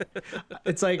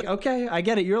 It's like, okay, I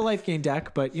get it. You're a life gain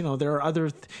deck, but you know, there are other,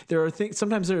 there are things,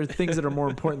 sometimes there are things that are more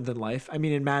important than life. I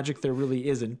mean, in Magic, there really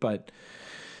isn't, but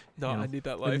No, you know, I need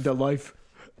that I life. need that life.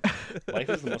 Life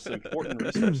is the most important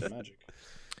resource in Magic.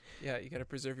 Yeah, you got to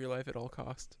preserve your life at all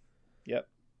cost. Yep.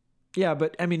 Yeah,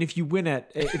 but I mean, if you win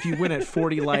at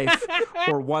 40 life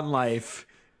or 1 life,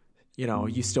 you know,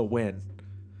 you still win.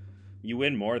 You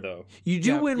win more though. You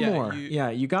do Yeah, win yeah, more.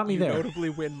 You got me You there. notably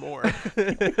win more.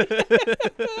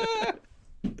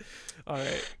 All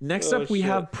right. Next Oh, up, we shit.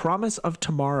 have Promise of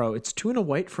Tomorrow. It's 2 and a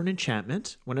white for an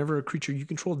enchantment. Whenever a creature you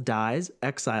control dies,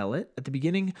 exile it. At the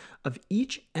beginning of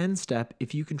each end step,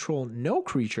 if you control no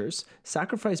creatures,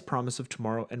 sacrifice Promise of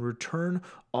Tomorrow and return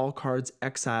all cards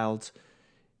exiled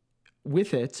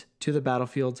with it to the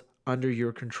battlefield under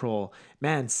your control.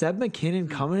 Man, Seb McKinnon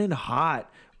coming in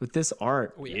hot with this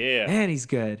art. Oh, Yeah. Man, he's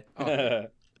good.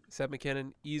 Seb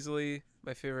McKinnon, easily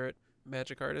my favorite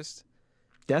Magic artist.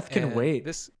 Death can And wait.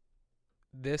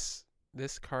 This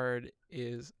card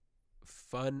is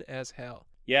fun as hell.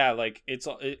 Yeah, like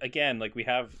again, like we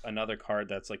have another card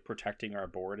that's like protecting our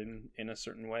board in a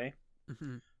certain way.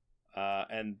 Mm-hmm.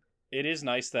 And it is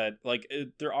nice that like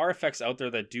there are effects out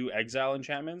there that do exile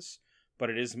enchantments, but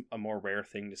it is a more rare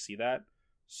thing to see that.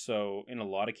 So in a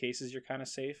lot of cases, you're kind of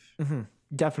safe. Mm-hmm.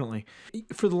 Definitely.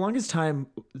 For the longest time,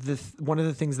 one of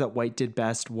the things that White did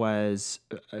best was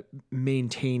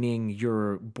maintaining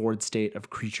your board state of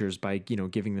creatures by, you know,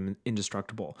 giving them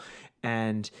indestructible.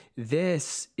 And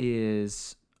this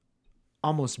is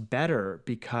almost better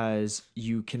because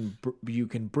you can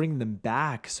bring them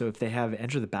back. So if they have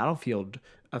enter the battlefield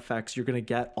effects, you're going to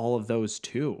get all of those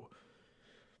too.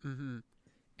 Mm-hmm.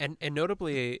 And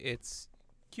notably, it's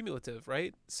cumulative,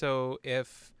 right? So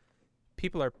if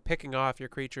people are picking off your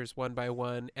creatures one by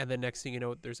one, and the next thing you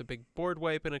know, there's a big board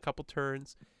wipe in a couple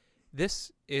turns.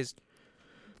 This is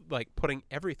like putting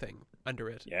everything under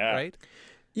it, Yeah. right?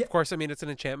 Yeah. Of course, I mean, it's an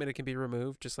enchantment. It can be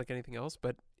removed just like anything else,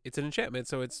 but it's an enchantment,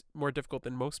 so it's more difficult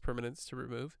than most permanents to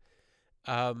remove.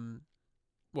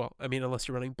 Well, I mean, unless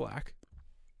you're running black.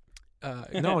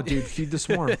 No, dude, feed the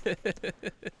swarm.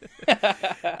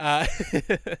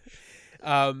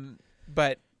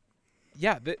 But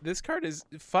yeah, this card is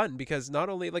fun because not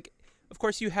only, like, of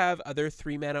course you have other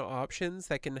 3-mana options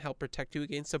that can help protect you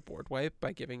against a board wipe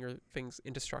by giving your things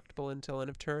indestructible until end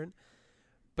of turn,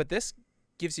 but this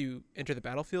gives you enter the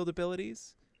battlefield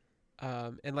abilities,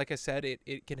 and like I said,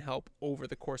 it can help over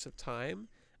the course of time.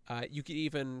 You could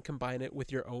even combine it with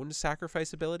your own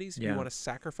sacrifice abilities if you want to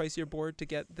sacrifice your board to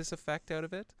get this effect out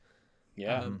of it.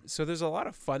 Yeah. So there's a lot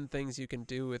of fun things you can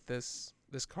do with this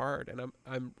card, and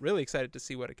I'm really excited to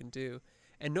see what it can do.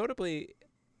 And notably,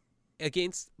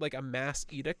 against like a mass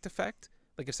edict effect,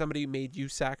 like if somebody made you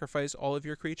sacrifice all of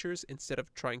your creatures instead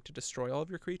of trying to destroy all of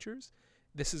your creatures,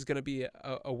 this is going to be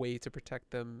a way to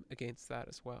protect them against that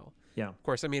as well. Yeah. Of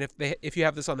course, I mean, if you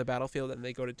have this on the battlefield and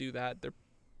they go to do that, they're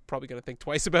probably going to think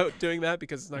twice about doing that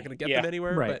because it's not going to get them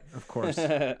anywhere. Right, of course.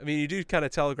 But I mean, you do kind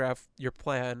of telegraph your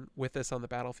plan with this on the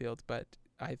battlefield, but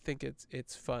I think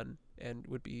it's fun and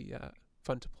would be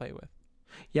fun to play with.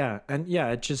 Yeah, and yeah,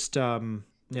 it just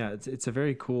it's a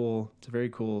very cool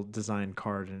design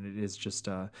card, and it is just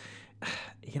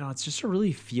it's just a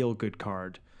really feel good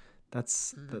card.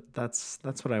 That's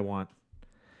what I want.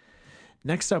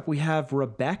 Next up, we have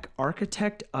Rebek,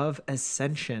 Architect of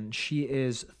Ascension. She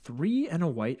is 3 and a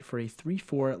white for a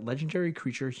 3/4 legendary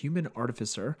creature, Human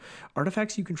Artificer.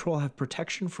 Artifacts you control have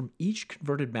protection from each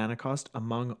converted mana cost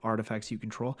among artifacts you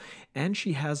control, and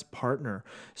she has Partner.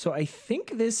 So I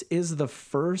think this is the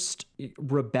first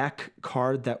Rebek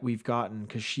card that we've gotten,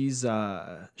 because she's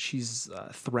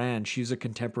Thran. She's a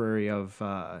contemporary of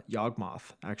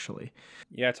Yawgmoth, actually.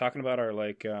 Yeah, talking about our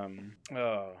like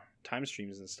time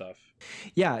streams and stuff.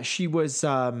 Yeah, she was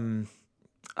the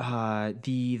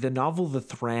novel The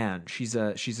Thran. She's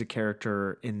a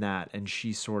character in that, and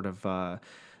she sort of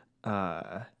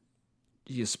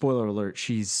spoiler alert,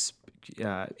 she's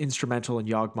instrumental in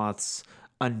Yawgmoth's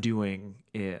undoing,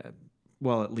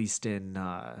 well, at least in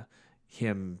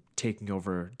him taking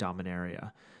over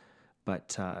Dominaria.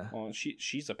 But Well,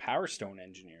 she's a Power Stone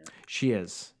engineer. she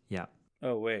is, yeah.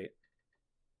 Oh wait,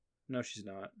 no, she's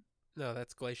not. No,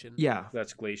 that's Glacian. Yeah.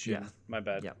 That's Glacian. Yeah. My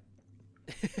bad. Yeah.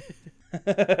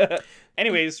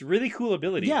 Anyways, really cool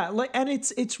ability. Yeah, like, and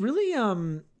it's really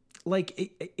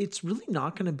it's really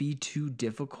not going to be too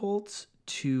difficult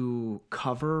to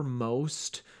cover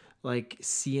most like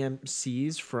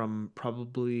CMCs from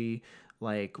probably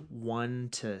like 1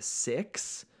 to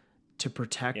 6 to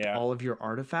protect all of your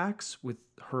artifacts with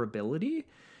her ability.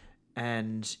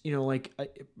 And like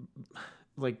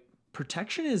like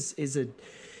protection is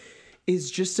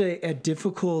just a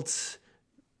difficult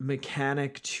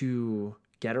mechanic to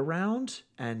get around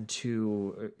and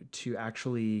to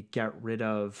actually get rid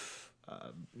of.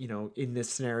 In this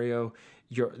scenario,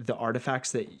 the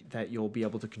artifacts that you'll be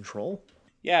able to control.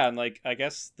 Yeah, and like I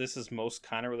guess this is most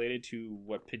kind of related to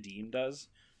what Padim does,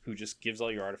 who just gives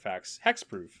all your artifacts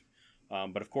hexproof.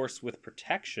 But of course, with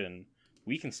protection,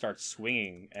 we can start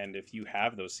swinging, and if you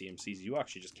have those CMCs, you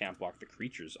actually just can't block the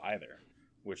creatures either,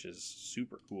 which is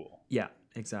super cool. Yeah,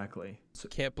 exactly. So,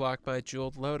 Can't block my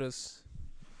Jeweled Lotus.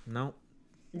 no.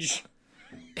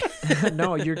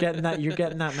 No, you're getting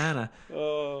that mana.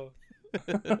 Oh.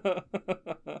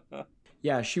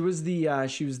 Yeah, she was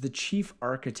the chief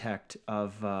architect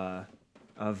of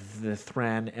the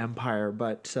Thran Empire,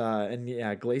 but and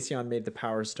yeah, Glaceon made the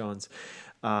Power Stones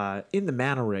in the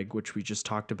Mana Rig, which we just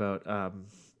talked about a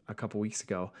couple weeks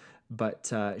ago.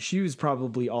 But she was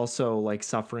probably also like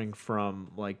suffering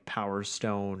from like Power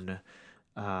Stone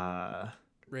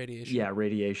Radiation. Yeah,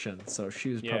 radiation. So she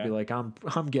was probably like, I'm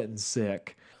getting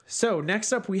sick. So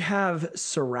next up we have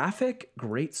Seraphic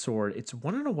Greatsword. It's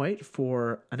 1 and a white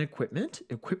for an equipment.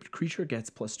 Equipped creature gets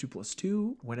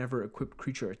 +2/+2 whenever equipped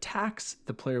creature attacks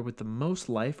the player with the most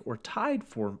life or tied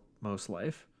for most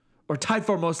life.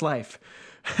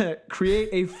 Create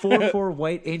a 4/4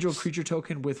 white angel creature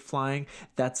token with flying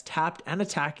that's tapped and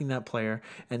attacking that player,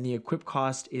 and the equip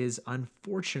cost is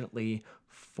unfortunately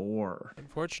 4.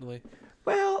 Unfortunately.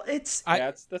 Well, that's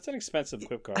an expensive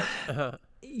equip card. The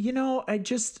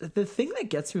thing that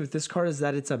gets me with this card is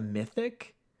that it's a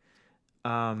mythic.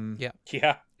 Yeah.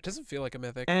 Yeah. It doesn't feel like a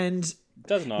mythic. And It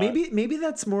does not. maybe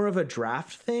that's more of a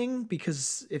draft thing,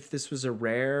 because if this was a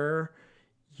rare,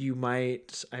 you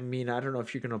might, I don't know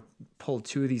if you're going to pull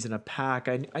 2 of these in a pack.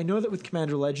 I know that with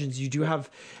Commander Legends, you do have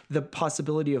the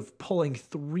possibility of pulling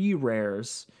 3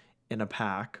 rares in a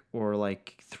pack, or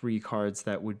like 3 cards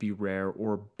that would be rare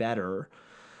or better.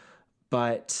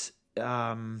 But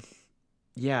the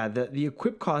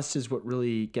equip cost is what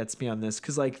really gets me on this,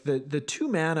 because like the 2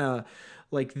 mana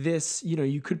like this,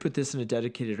 you could put this in a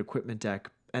dedicated equipment deck,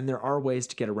 and there are ways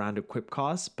to get around equip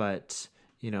costs, but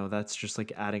that's just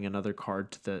like adding another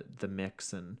card to the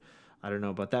mix, and I don't know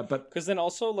about that. But because then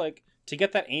also, like, to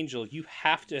get that angel, you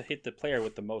have to hit the player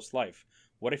with the most life.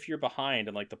 What if you're behind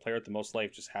and like the player with the most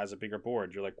life just has a bigger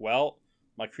board? You're like, well,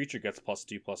 my creature gets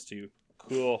 +2/+2.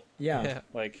 Cool. Yeah.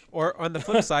 Like, or on the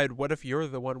flip side, what if you're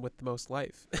the one with the most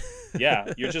life?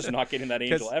 yeah, you're just not getting that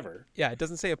angel ever. Yeah, it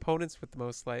doesn't say opponents with the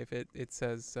most life. It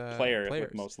says Player players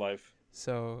with most life.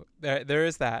 So there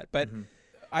is that. But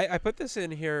I put this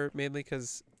in here mainly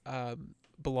because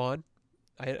Balan.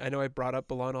 I know I brought up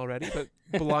Balan already, but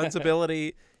Balan's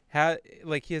ability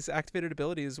his activated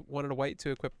ability is 1 and a white to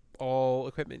equip all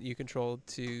equipment you control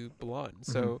to Balan.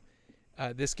 So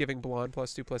this giving Balan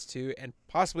 +2/+2 and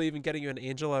possibly even getting you an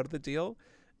angel out of the deal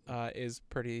is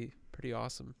pretty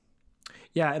awesome.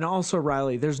 Yeah, and also,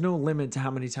 Riley, there's no limit to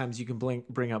how many times you can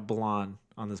bring up Balan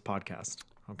on this podcast.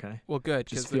 Okay. Well, good,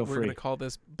 because we're free. going to call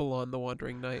this Balan the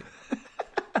Wandering Knight.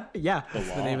 Yeah, that's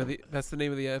the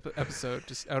name of the episode,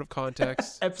 just out of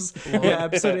context.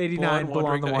 Episode 89,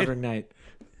 Balan the Wandering Knight.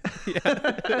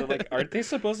 Yeah. Like, aren't they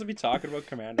supposed to be talking about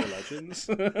Commander Legends?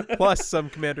 Plus some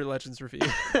Commander Legends review.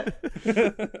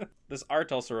 This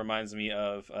art also reminds me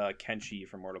of Kenshi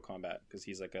from Mortal Kombat, because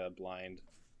he's like a blind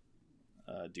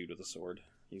dude with a sword.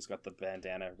 He's got the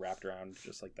bandana wrapped around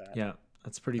just like that. Yeah,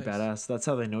 that's pretty Nice. badass. That's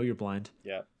how they know you're blind.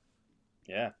 Yeah.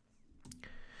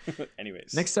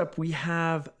 Anyways, Next up, we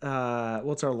have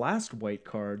it's our last white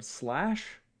card,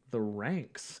 Slash the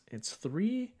Ranks. It's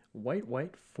 3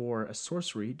 white for a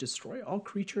sorcery. Destroy all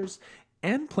creatures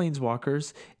and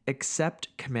planeswalkers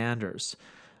except commanders.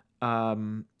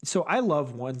 So I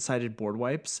love one-sided board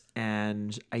wipes,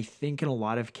 and I think in a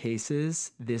lot of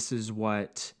cases this is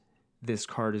what this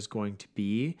card is going to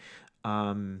be.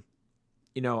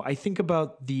 I think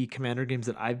about the Commander games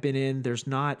that I've been in. There's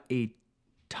not a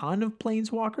ton of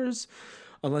planeswalkers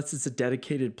unless it's a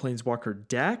dedicated planeswalker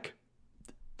deck.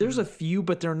 There's a few,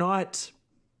 but they're not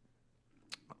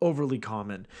overly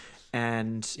common.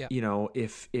 And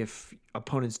if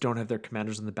opponents don't have their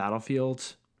commanders on the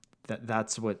battlefield,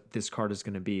 that's what this card is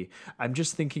going to be. I'm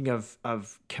just thinking of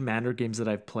Commander games that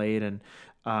I've played, and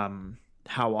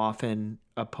how often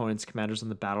opponents' commanders on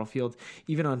the battlefield,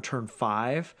 even on turn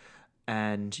 5.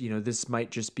 And this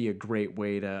might just be a great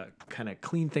way to kind of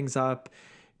clean things up.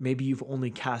 Maybe you've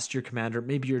only cast your commander.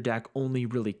 Maybe your deck only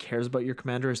really cares about your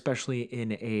commander, especially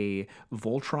in a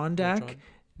Voltron deck.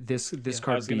 This card would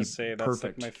be I was gonna say that's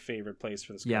perfect. like my favorite place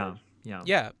for this Yeah, card. yeah.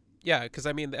 Yeah, Yeah, because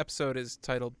I mean the episode is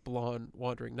titled Blonde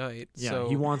Wandering Knight. Yeah, so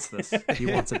he wants this. He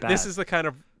wants it bad. this is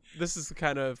the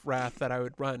kind of wrath that I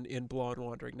would run in Blonde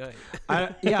Wandering Knight.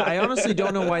 I honestly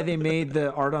don't know why they made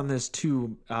the art on this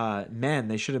two men.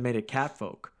 They should have made it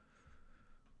catfolk.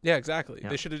 Yeah, exactly. Yeah.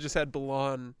 They should have just had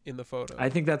Blonde in the photo. I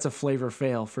think that's a flavor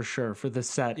fail for sure for the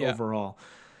set Yeah. overall.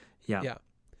 Yeah. Yeah.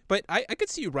 But I could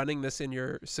see you running this in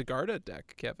your Sigarda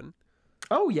deck, Kevin.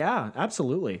 Oh yeah,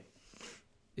 absolutely.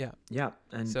 Yeah. Yeah,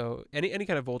 and So any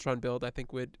kind of Voltron build, I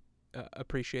think would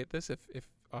appreciate this. If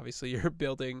obviously you're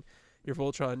building your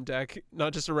Voltron deck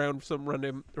not just around some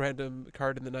random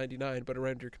card in the 99, but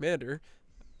around your commander,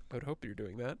 I would hope you're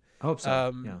doing that. I hope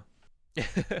so. Yeah.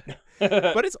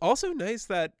 But it's also nice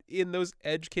that in those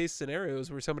edge case scenarios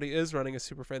where somebody is running a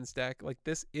Super Friends deck, like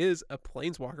this is a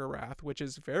Planeswalker Wrath, which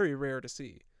is very rare to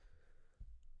see.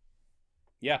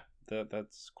 Yeah,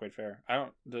 that's quite fair.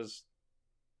 Does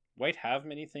White have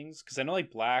many things? Because I know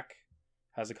like Black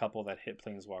has a couple that hit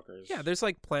Planeswalkers. Yeah, there's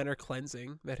like Planner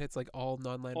Cleansing that hits like all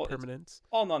non-land Well, permanents.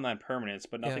 all non-land permanents,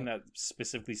 but nothing that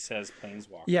specifically says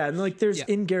Planeswalkers. Yeah, and like there's Yeah.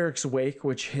 in Garrick's Wake,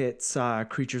 which hits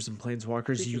creatures and planeswalkers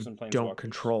Creatures you and don't planeswalkers.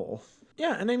 control.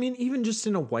 Yeah, and I mean even just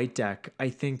in a white deck, I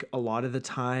think a lot of the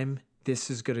time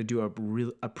this is going to do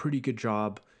a pretty good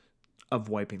job of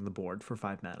wiping the board for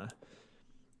 5 mana.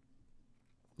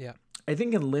 Yeah. I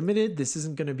think in limited this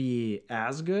isn't going to be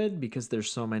as good because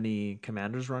there's so many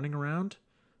commanders running around.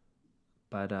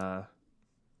 But I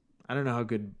don't know how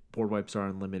good board wipes are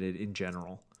in limited in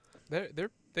general.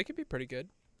 They can be pretty good.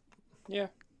 Yeah,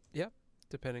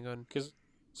 Depending on because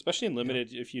especially in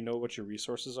limited, if you know what your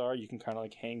resources are, you can kind of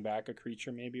like hang back a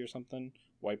creature maybe or something,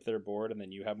 wipe their board, and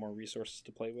then you have more resources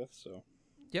to play with. So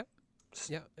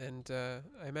yeah, and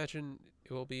I imagine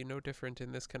it will be no different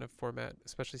in this kind of format,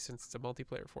 especially since it's a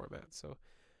multiplayer format. So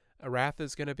a Wrath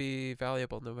is going to be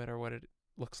valuable no matter what it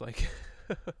looks like.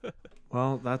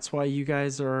 Well, that's why you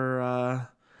guys are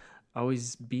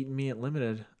always beating me at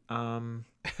limited.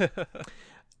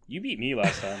 you beat me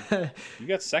last time. You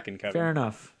got second, Kevin.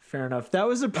 Fair enough. That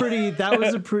was a pretty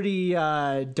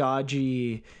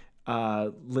dodgy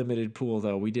limited pool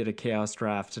though. We did a chaos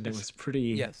draft and it was pretty.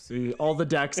 Yes. All the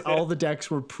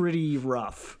decks were pretty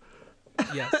rough.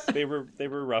 Yes. They were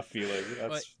rough feeling.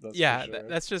 That's yeah, for sure.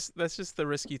 that's just the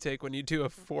risk you take when you do a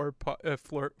four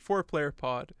player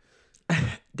pod.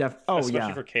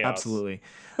 Especially for chaos. Absolutely.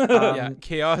 Yeah,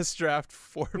 chaos draft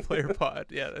 4-player pod.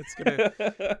 Yeah,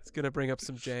 it's gonna bring up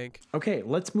some jank. Okay,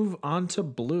 let's move on to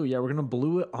blue. Yeah, we're gonna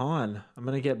blue it on. I'm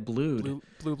gonna get blued.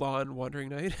 Blue Lawn Wandering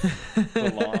Knight.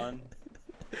 The lawn.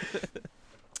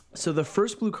 So the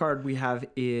first blue card we have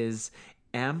is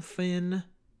Amphin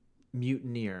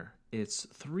Mutineer. It's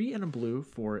 3 and a blue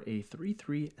for a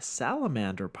 3/3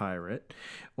 Salamander Pirate.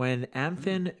 When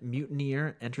Amphin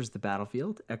Mutineer enters the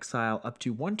battlefield, exile up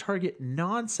to one target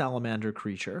non-salamander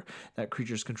creature. That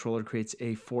creature's controller creates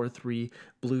a 4/3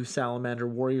 blue Salamander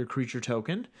Warrior creature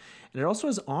token. And it also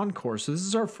has Encore. So this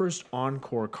is our first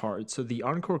Encore card. So the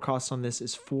Encore cost on this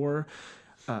is 4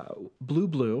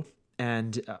 blue.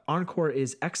 And Encore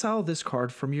is exile this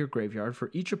card from your graveyard. For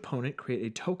each opponent, create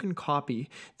a token copy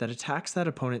that attacks that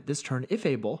opponent this turn if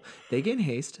able. They gain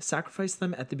haste, sacrifice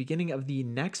them at the beginning of the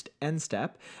next end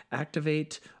step,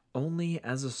 activate only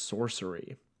as a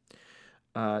sorcery.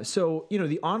 So,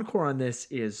 the Encore on this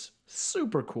is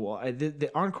super cool. The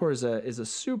Encore is a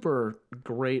super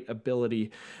great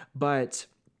ability, but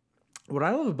what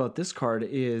I love about this card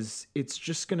is it's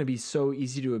just going to be so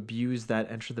easy to abuse that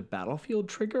enter the battlefield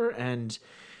trigger, and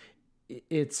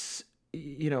it's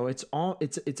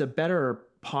a better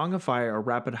Pongify or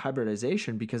rapid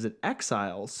hybridization because it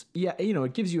exiles. Yeah,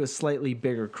 it gives you a slightly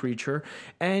bigger creature,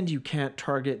 and you can't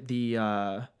target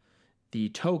the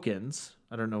tokens.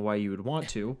 I don't know why you would want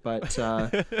to, but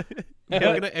You're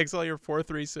gonna exile your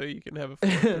 4/3 so you can have a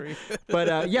 4/3. but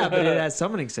it has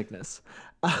summoning sickness.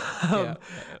 Yeah.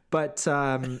 But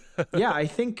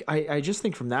I just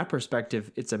think from that perspective,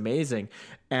 it's amazing.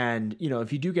 And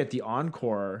if you do get the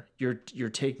Encore, you're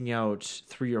taking out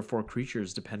 3 or 4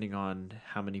 creatures depending on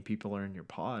how many people are in your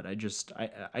pod. I just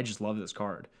love this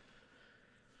card.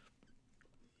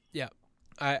 Yeah,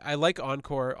 I like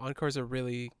Encore. Encore is a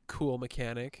really cool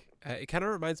mechanic. It kind of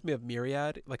reminds me of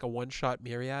Myriad, like a one-shot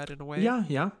Myriad in a way.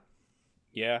 Yeah.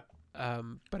 Yeah.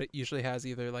 But it usually has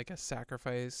either like a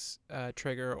sacrifice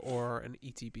trigger or an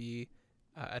ETB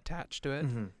attached to it.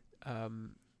 Mm-hmm.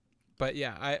 But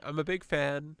yeah, I'm a big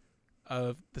fan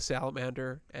of the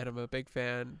Salamander, and I'm a big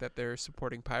fan that they're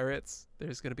supporting pirates.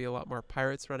 There's going to be a lot more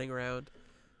pirates running around.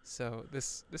 So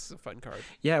this is a fun card.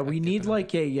 Yeah, we I'm need dipping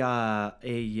like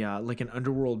like an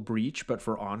Underworld Breach, but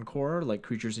for Encore, like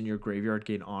creatures in your graveyard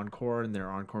gain Encore, and their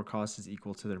Encore cost is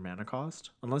equal to their mana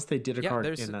cost. Unless they did a Yeah, card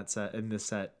there's in this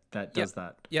set that Yeah. does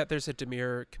that. Yeah, there's a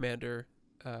Dimir commander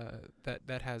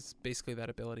that has basically that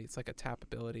ability. It's like a tap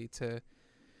ability to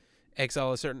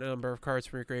exile a certain number of cards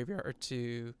from your graveyard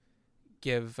to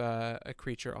give a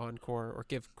creature Encore, or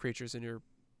give creatures in your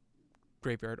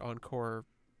graveyard Encore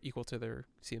equal to their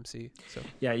CMC. So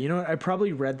Yeah, you know what? I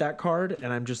probably read that card,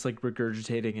 and I'm just like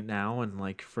regurgitating it now, and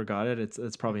like forgot it.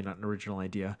 It's probably not an original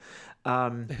idea.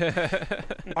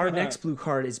 Our next blue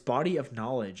card is Body of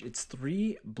Knowledge. It's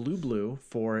 3 blue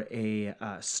for a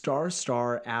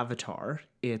star avatar.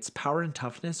 Its power and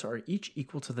toughness are each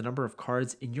equal to the number of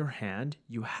cards in your hand.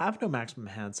 You have no maximum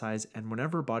hand size, and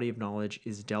whenever Body of Knowledge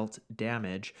is dealt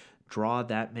damage, draw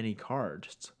that many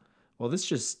cards. Well, this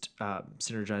just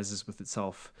synergizes with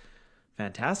itself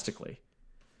fantastically.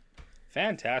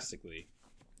 Fantastically.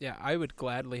 yeah, I would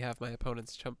gladly have my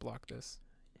opponents chump block this.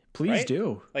 Please Right?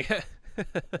 do. Like,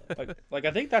 like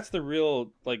I think that's the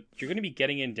real, like, you're going to be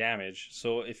getting in damage.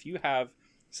 So if you have,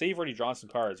 say you've already drawn some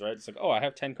cards, right? It's like, oh, I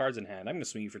have 10 cards in hand. I'm going to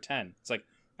swing you for 10. It's like,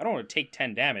 I don't want to take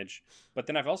 10 damage, but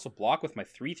then I've also blocked with my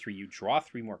 3/3. You draw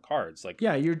 3 more cards. Like,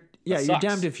 Yeah, you're sucks.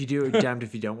 damned if you do, damned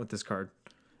if you don't with this card.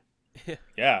 yeah.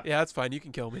 Yeah, that's fine. You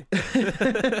can kill me.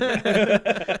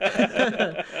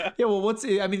 Yeah, well,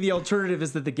 I mean, the alternative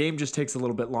is that the game just takes a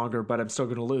little bit longer, but I'm still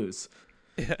going to lose.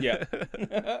 Yeah.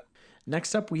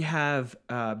 Next up, we have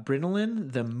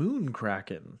Brynolin, the Moon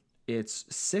Kraken. It's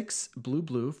 6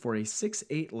 blue for a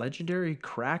 6/8 legendary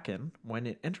Kraken. When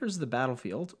it enters the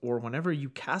battlefield, or whenever you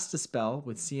cast a spell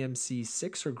with CMC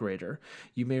 6 or greater,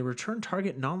 you may return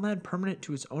target non-land permanent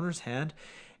to its owner's hand,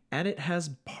 and it has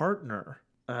Partner.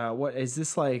 What is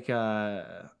this like?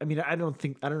 I mean, I don't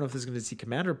know if this is going to see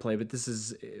Commander play, but this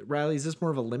is Riley. Is this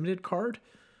more of a limited card?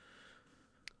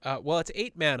 Well, it's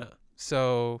 8 mana,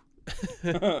 so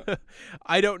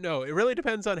I don't know. It really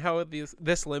depends on how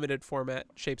this limited format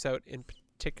shapes out in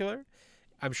particular.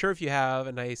 I'm sure if you have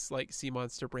a nice like Sea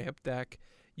Monster ramp deck,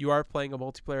 you are playing a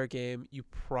multiplayer game, you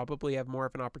probably have more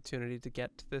of an opportunity to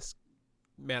get to this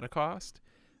mana cost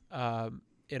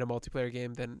in a multiplayer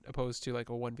game than opposed to like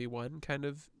a 1v1 kind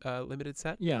of limited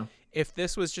set. Yeah. If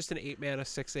this was just an 8 mana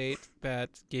 6/8 that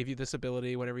gave you this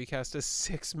ability whenever you cast a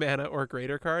 6 mana or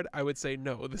greater card, I would say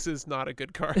no, this is not a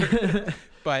good card.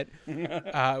 But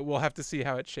we'll have to see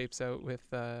how it shapes out with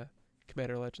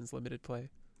Commander Legends limited play.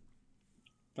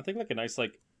 I think like a nice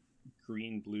like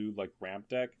green blue like ramp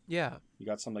deck. Yeah. You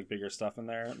got some like bigger stuff in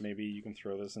there. Maybe you can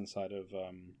throw this inside of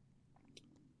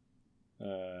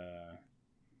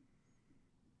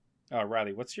oh,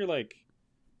 Riley, what's your like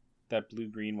that blue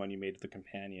green one you made with the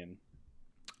companion?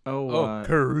 Oh,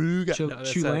 Karuga. Chul- No,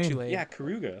 that's, Chulane. Chulane. Yeah,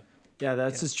 Karuga. Yeah,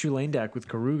 that's his Tulane deck with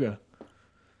Karuga.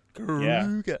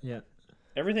 Karuga. Yeah.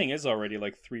 Everything is already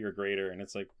like 3 or greater, and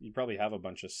it's like you probably have a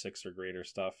bunch of 6 or greater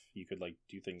stuff you could like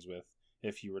do things with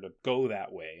if you were to go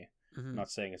that way. Mhm. I'm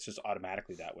not saying it's just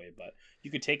automatically that way, but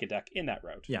you could take a deck in that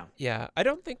route. Yeah. Yeah, I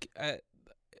don't think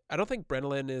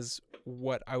Brynolin is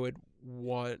what I would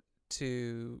want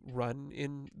to run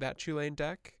in that Chulane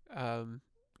deck.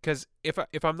 Because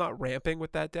if I'm not ramping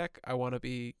with that deck, I want to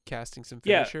be casting some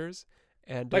Yeah. finishers.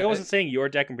 And Like I wasn't saying your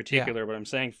deck in particular, but I'm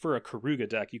saying for a Karuga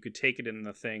deck, you could take it in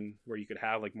the thing where you could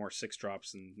have like more 6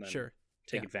 drops and then sure.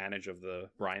 take Yeah. advantage of the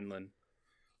Rhineland.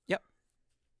 Yep.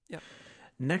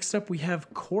 Next up, we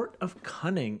have Court of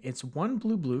Cunning. It's 1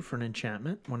 blue for an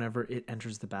enchantment. Whenever it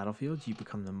enters the battlefield, you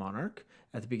become the monarch.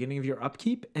 At the beginning of your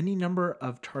upkeep, any number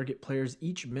of target players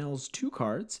each mills 2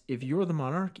 cards. If you're the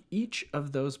monarch, each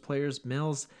of those players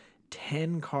mills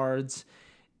 10 cards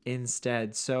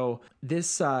instead. So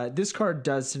this card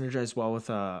does synergize well with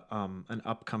an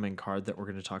upcoming card that we're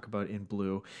going to talk about in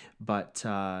blue, but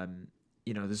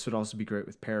this would also be great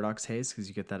with Paradox Haze because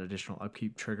you get that additional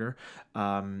upkeep trigger.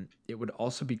 It would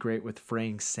also be great with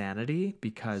Fraying Sanity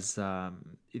because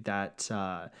whatever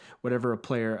a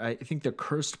player, I think the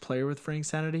cursed player with Fraying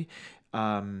Sanity,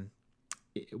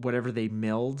 whatever they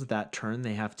milled that turn,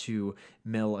 they have to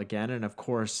mill again. And of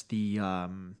course, the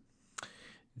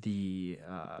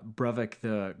Bruvik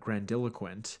the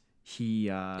Grandiloquent,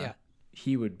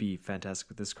 he would be fantastic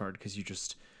with this card because you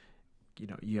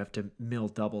have to mill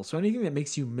double. So anything that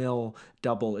makes you mill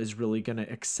double is really going to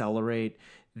accelerate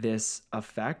this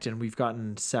effect. And we've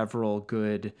gotten several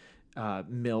good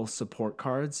mill support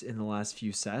cards in the last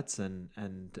few sets, and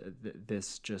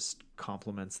this just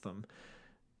complements them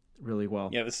really well.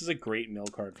 Yeah, this is a great mill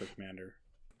card for Commander.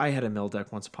 I had a mill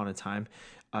deck once upon a time.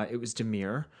 It was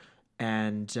Dimir.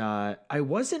 and I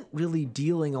wasn't really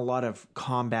dealing a lot of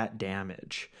combat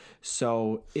damage.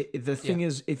 So the thing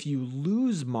is, if you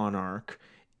lose Monarch,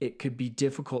 it could be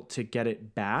difficult to get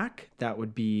it back. That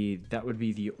would be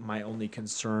my only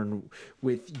concern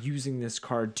with using this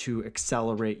card to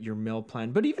accelerate your mill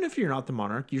plan. But even if you're not the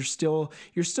Monarch, you're still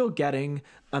getting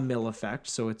a mill effect,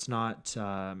 so it's not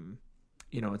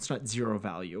it's not zero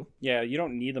value. Yeah, you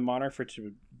don't need the Monarch for it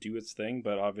to do its thing,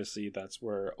 but obviously that's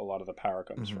where a lot of the power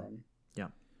comes from.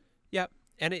 Yeah,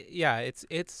 and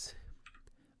it's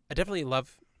I definitely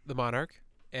love the Monarch,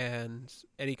 and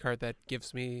any card that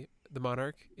gives me the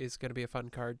Monarch is going to be a fun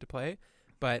card to play,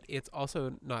 but it's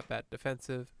also not that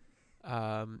defensive.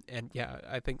 And yeah,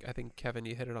 I think Kevin,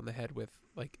 you hit it on the head with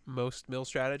like most mill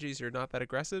strategies. You're not that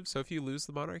aggressive, so if you lose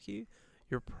the Monarchy,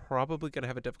 you're probably going to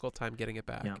have a difficult time getting it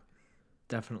back. Yeah,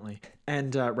 definitely.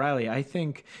 And Riley, I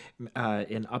think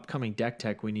in upcoming deck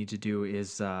tech we need to do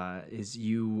is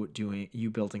you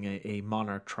building a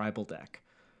Monarch tribal deck.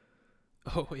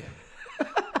 Oh yeah.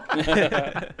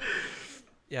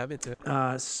 Yeah, I'm into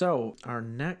it. So our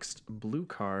next blue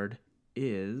card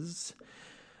is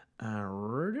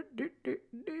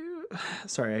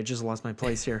sorry, I just lost my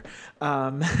place here.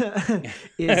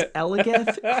 Is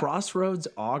Elegeth Crossroads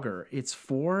Augur. It's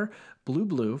 4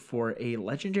 blue for a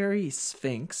legendary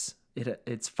Sphinx.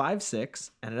 It's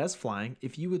 5/6 and it has flying.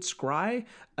 If you would scry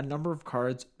a number of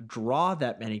cards, draw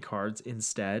that many cards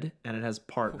instead, and it has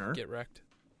partner. Get wrecked.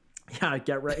 Yeah,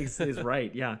 get right is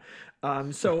right. Yeah.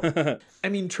 So I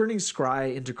mean, turning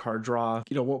scry into card draw,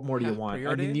 what more do you want?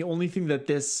 I mean, the only thing that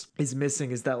this is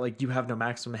missing is that like you have no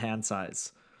maximum hand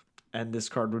size, and this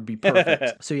card would be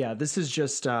perfect. So yeah, this is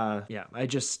just I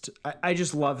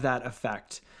just love that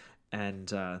effect, and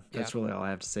that's really all I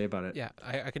have to say about it. Yeah,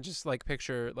 I can just like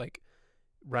picture like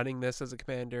running this as a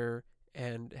commander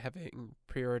and having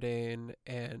Preordain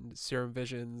and Serum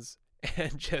Visions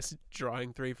and just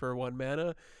drawing 3 for 1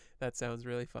 mana. That sounds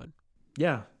really fun.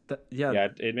 Yeah. Yeah,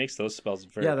 it makes those spells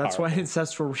very that's powerful. why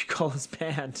Ancestral Recall is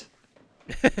banned.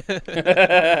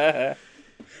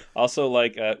 Also,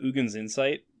 like Ugin's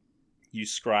Insight, you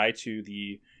scry to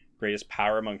the greatest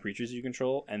power among creatures you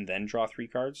control and then draw 3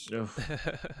 cards. Oh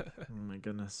my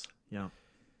goodness. Yeah.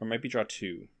 Or might be draw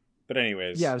 2. But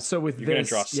anyways. Yeah, so with you're this,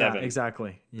 gonna draw 7. Yeah,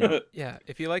 exactly. Yeah. Yeah,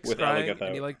 if you like With scrying Elegeth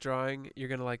and you out. like drawing, you're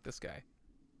going to like this guy.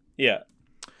 Yeah.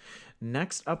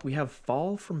 Next up, we have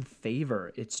Fall from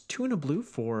Favor. It's 2 and a blue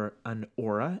for an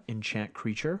aura enchant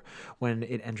creature. When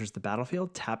it enters the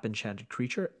battlefield, tap enchanted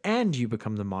creature, and you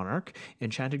become the monarch.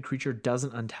 Enchanted creature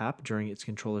doesn't untap during its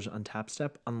controller's untap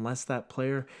step unless that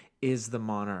player is the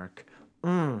monarch.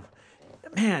 Man,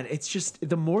 it's just,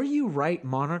 the more you write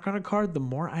monarch on a card, the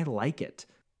more I like it.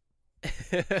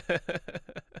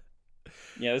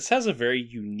 Yeah, this has a very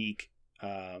unique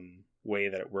way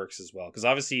that it works as well, because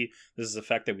obviously this is an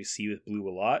effect that we see with blue a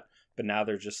lot, but now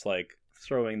they're just like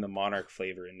throwing the monarch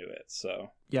flavor into it. So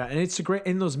yeah, and it's a great,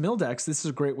 in those mill decks, this is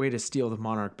a great way to steal the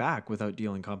monarch back without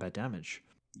dealing combat damage.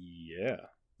 Yeah,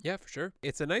 for sure.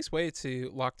 It's a nice way to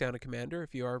lock down a commander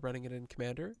if you are running it in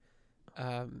commander,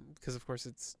 because of course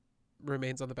it's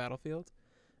remains on the battlefield.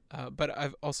 But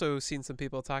I've also seen some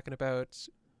people talking about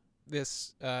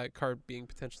this card being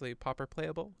potentially Pauper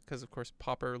playable, because of course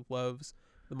Pauper loves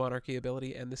the monarchy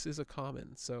ability, and this is a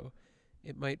common, so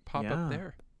it might pop up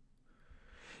there.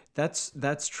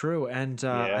 That's true, and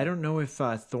I don't know if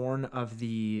Thorn of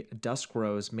the Dusk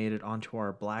Rose made it onto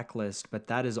our blacklist, but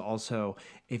that is also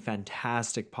a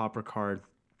fantastic Pauper card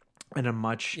and a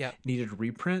much needed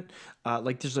reprint.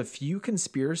 Like there's a few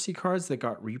conspiracy cards that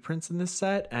got reprints in this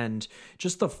set, and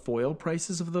just the foil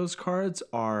prices of those cards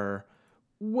are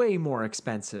way more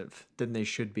expensive than they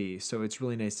should be. So it's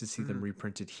really nice to see them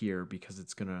reprinted here, because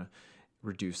it's going to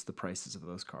reduce the prices of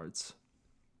those cards.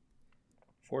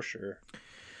 For sure.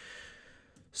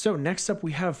 So next up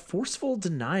we have Forceful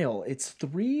Denial. It's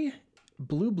 3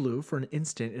 blue for an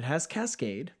instant. It has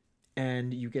Cascade,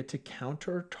 and you get to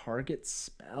counter target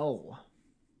spell.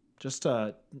 Just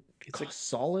it's a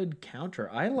solid counter.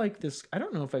 I like this. I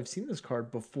don't know if I've seen this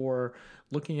card before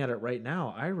looking at it right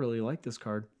now. I really like this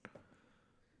card.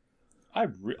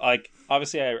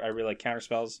 Obviously I really like counter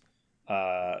spells.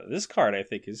 This card I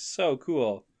think is so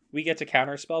cool. We get to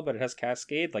counter spell, but it has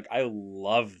Cascade. Like, I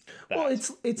love that. Well,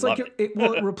 it's like it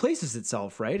replaces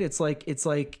itself, right? It's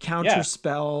like counter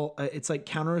spell. It's like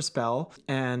counter a spell,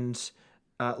 and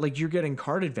like you're getting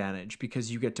card advantage because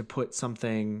you get to put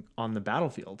something on the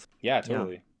battlefield. Yeah,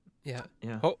 totally. Yeah.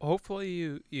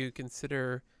 Hopefully you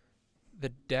consider the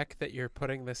deck that you're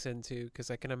putting this into,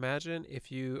 because I can imagine if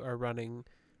you are running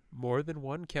more than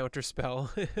one counter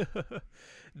spell,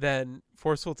 then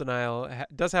Forceful Denial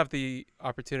does have the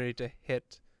opportunity to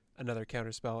hit another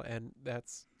counterspell, and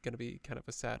that's going to be kind of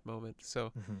a sad moment.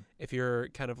 So Mm-hmm. if you're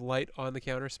kind of light on the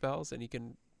counterspells and you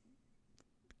can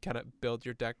kind of build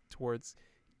your deck towards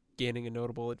gaining a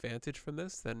notable advantage from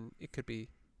this, then it could be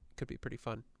pretty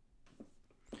fun.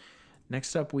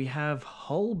 Next up, we have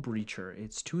Hull Breacher.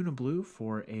 It's 2 and a blue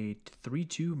for a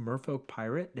 3/2 Merfolk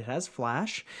Pirate. It has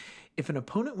flash. If an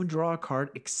opponent would draw a card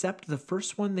except the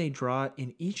first one they draw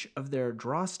in each of their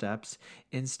draw steps,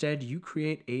 instead you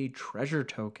create a treasure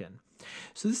token.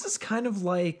 So this is kind of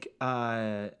like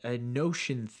a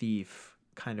Notion Thief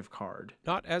kind of card.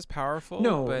 Not as powerful,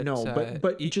 No,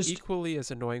 but just equally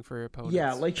as annoying for your opponents.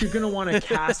 Yeah, like you're gonna want to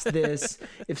cast this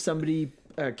if somebody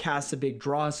casts a big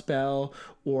draw spell,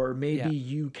 or maybe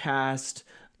you cast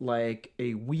like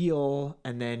a wheel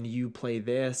and then you play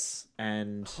this,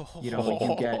 and you know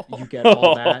you get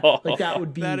all that. Like that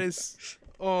would be. That is,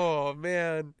 oh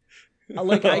man.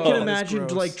 Like I can that's imagine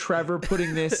gross. like Trevor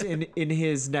putting this in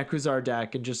his Nekuzar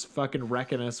deck and just fucking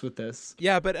wrecking us with this.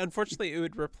 Yeah, but unfortunately it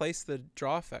would replace the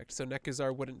draw effect, so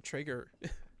Nekuzar wouldn't trigger.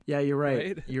 Yeah, you're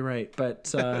right. Right? You're right. But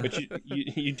But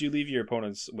you do leave your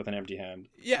opponents with an empty hand.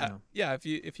 Yeah.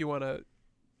 If you want to,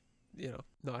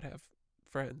 not have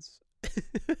friends.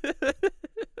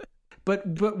 But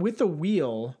with the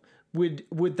wheel,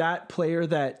 would that player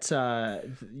that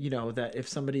that if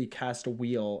somebody cast a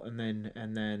wheel and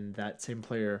then that same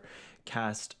player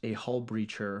cast a Hull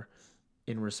Breacher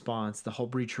in response, the Hull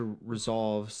Breacher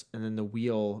resolves and then the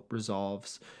wheel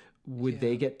resolves, would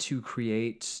they get to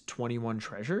create 21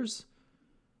 treasures?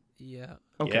 Yeah.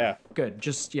 Okay. Yeah. Good.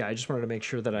 I just wanted to make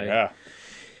sure that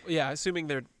Yeah. Assuming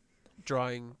they're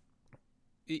drawing,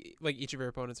 like each of your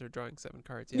opponents are drawing 7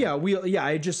 cards.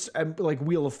 I'm like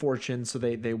Wheel of Fortune, so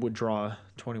they would draw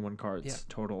 21 cards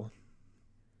total.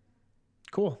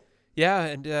 Cool. Yeah,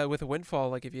 and with a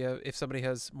windfall, like if somebody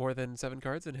has more than 7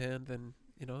 cards in hand, then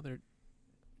they're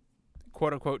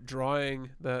quote unquote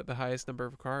drawing the highest number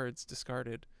of cards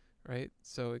discarded, right?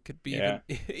 So it could be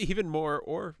even more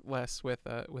or less with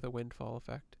a windfall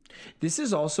effect. This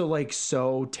is also like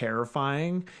so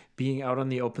terrifying, being out on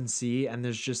the open sea and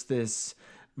there's just this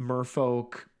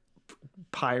merfolk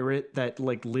pirate that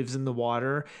like lives in the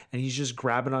water and he's just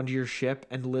grabbing onto your ship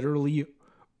and literally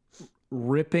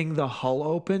ripping the hull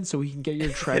open so he can get your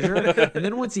treasure. And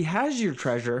then once he has your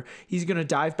treasure, he's going to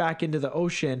dive back into the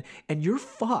ocean and you're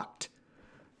fucked.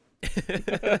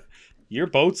 Your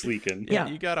boat's leaking. Yeah.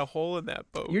 You got a hole in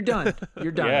that boat. You're done.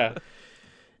 You're done. Yeah.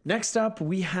 Next up,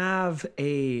 we have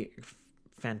a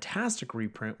fantastic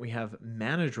reprint. We have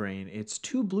Mana Drain. It's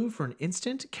 2 blue for an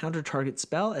instant. Counter target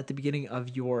spell at the beginning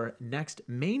of your next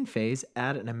main phase.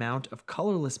 Add an amount of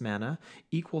colorless mana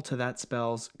equal to that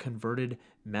spell's converted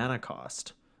mana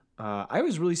cost. I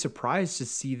was really surprised to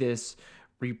see this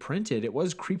reprinted. It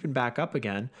was creeping back up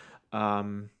again.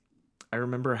 I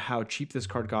remember how cheap this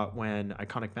card got when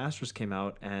Iconic Masters came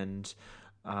out, and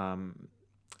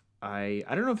I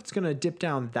don't know if it's going to dip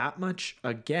down that much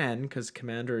again because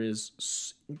Commander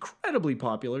is incredibly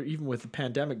popular, even with the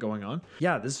pandemic going on.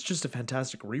 Yeah, this is just a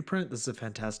fantastic reprint. This is a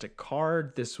fantastic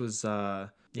card. This was,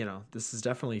 this is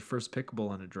definitely first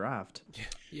pickable in a draft.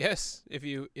 Yes, if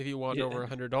you want over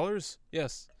 $100,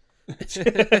 yes.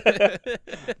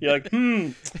 You're like,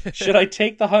 should I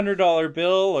take the $100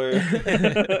 bill or?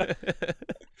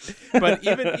 But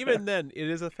even then, it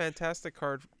is a fantastic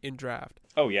card in draft.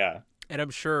 Oh yeah. And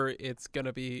I'm sure it's going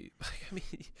to be,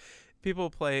 people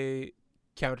play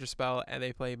Counterspell and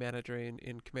they play Mana Drain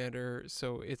in Commander,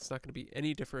 so it's not going to be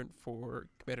any different for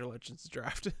Commander Legends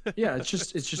draft. Yeah, it's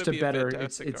just a better,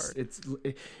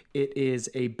 it is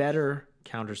a better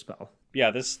Counterspell. Yeah,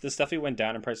 this definitely went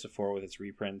down in price before with its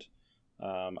reprint.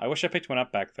 I wish I picked one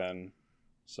up back then,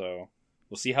 so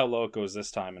we'll see how low it goes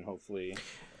this time and hopefully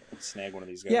snag one of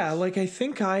these guys. Yeah, like I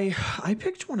think I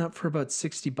picked one up for about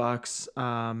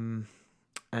 $60,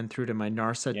 and threw to my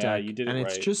Narset deck. Yeah, you did it and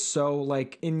it's right. just so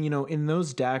like in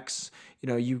those decks,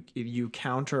 you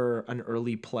counter an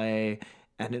early play,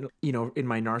 and in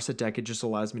my Narset deck, it just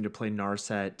allows me to play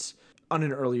Narset on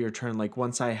an earlier turn. Like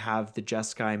once I have the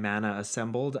Jeskai mana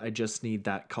assembled, I just need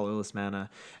that colorless mana,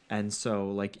 and so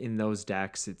like in those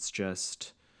decks, it's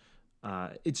just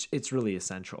it's really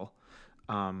essential.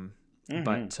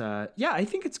 But I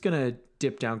think it's gonna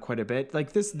dip down quite a bit.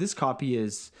 Like this copy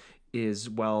is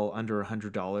well under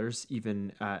 $100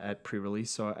 even at pre-release,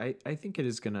 so I think it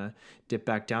is gonna dip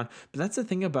back down. But that's the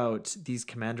thing about these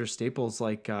Commander staples.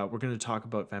 Like we're gonna talk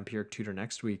about Vampiric Tutor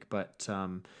next week, but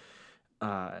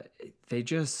they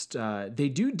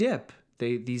do dip.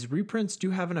 These reprints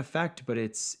do have an effect, but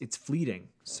it's fleeting.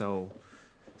 So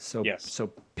So Yes.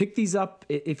 so pick these up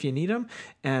if you need them,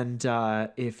 and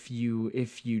if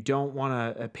you don't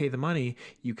want to pay the money,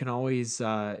 you can always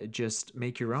just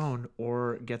make your own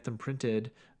or get them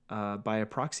printed by a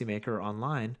proxy maker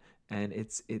online, and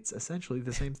it's essentially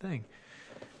the same thing.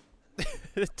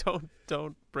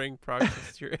 Don't bring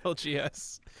progress to your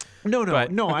LGS. No, But,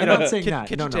 I'm you not know, saying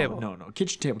kitchen that. No, table.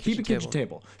 Kitchen table. Keep it kitchen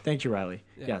table. Thank you, Riley.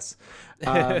 Yes.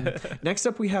 Next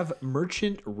up, we have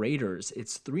Merchant Raiders.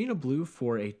 It's 3 and a blue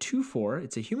for a 2/4.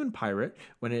 It's a human pirate.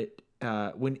 When it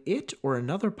or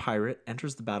another pirate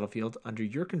enters the battlefield under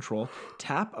your control,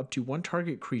 tap up to one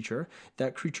target creature.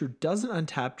 That creature doesn't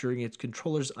untap during its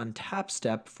controller's untap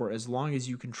step for as long as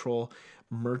you control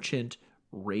Merchant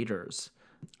Raiders.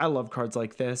 I love cards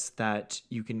like this that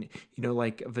you can,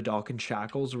 like Vidalcan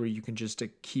Shackles, where you can just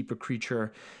keep a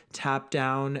creature tap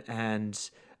down and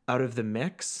out of the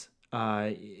mix.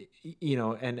 And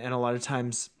a lot of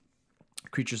times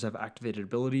creatures have activated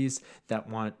abilities that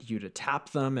want you to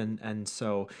tap them. And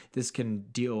so this can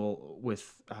deal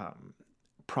with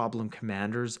problem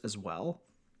commanders as well.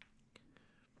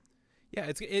 Yeah,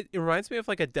 it reminds me of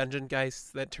like a Dungeon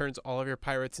Geist that turns all of your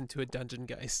pirates into a Dungeon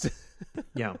Geist.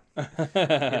 Yeah.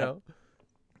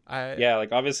 Yeah,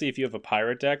 like obviously if you have a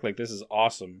pirate deck, like this is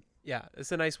awesome. Yeah,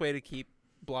 it's a nice way to keep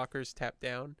blockers tapped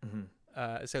down.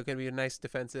 So it can be a nice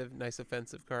defensive, nice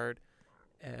offensive card.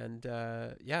 And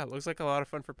it looks like a lot of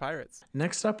fun for pirates.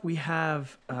 Next up, we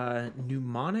have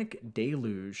Mnemonic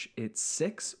Deluge. It's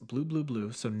 6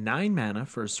 blue, so 9 mana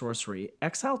for a sorcery.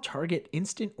 Exile target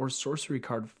instant or sorcery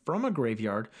card from a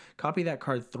graveyard. Copy that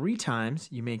card 3 times.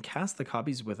 You may cast the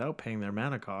copies without paying their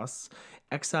mana costs.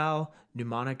 Exile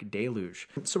Mnemonic Deluge.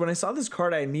 So when I saw this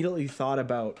card, I immediately thought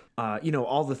about,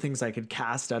 all the things I could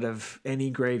cast out of any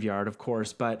graveyard, of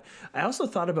course. But I also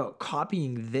thought about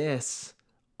copying this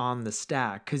on the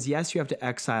stack, because yes, you have to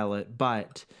exile it,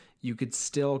 but you could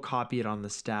still copy it on the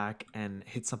stack and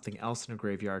hit something else in a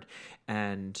graveyard.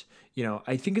 And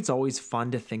I think it's always fun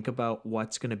to think about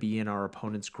what's going to be in our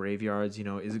opponent's graveyards.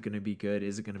 Is it going to be good?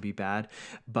 Is it going to be bad?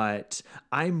 But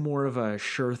I'm more of a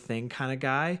sure thing kind of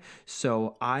guy,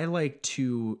 so I like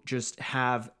to just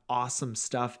have awesome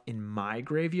stuff in my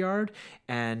graveyard.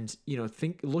 And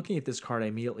looking at this card, I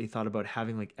immediately thought about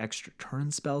having like extra turn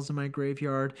spells in my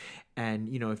graveyard. And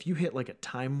if you hit like a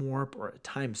time warp or a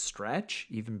time stretch,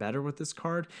 even better with this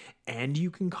card, and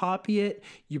you can copy it,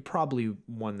 you probably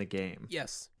won the game.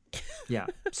 Yes. Yeah.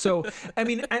 So, I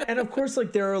mean, and of course,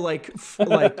 like there are like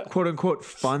quote unquote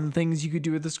fun things you could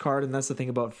do with this card. And that's the thing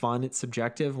about fun. It's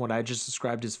subjective. What I just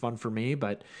described is fun for me,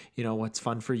 but what's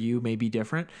fun for you may be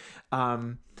different.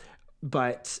 Like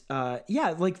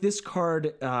this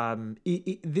card,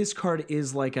 this card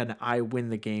is like an I win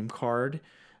the game card,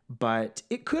 but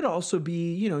it could also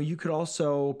be, you could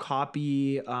also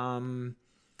copy,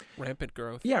 Rampant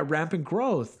Growth. Yeah, Rampant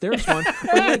Growth. There's one.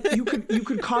 Or like you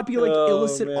could copy like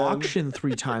Illicit Auction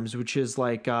 3 times, which is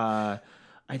like I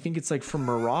think it's like from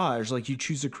Mirage. Like you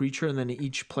choose a creature and then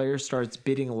each player starts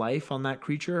bidding life on that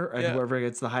creature, and whoever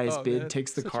gets the highest bid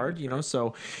takes the card.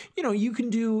 So you can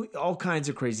do all kinds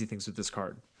of crazy things with this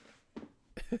card.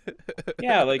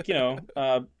 Yeah, like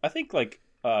I think like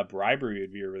bribery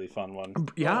would be a really fun one.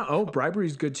 Yeah. Oh, bribery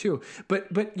is good too.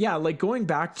 But yeah, like going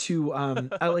back to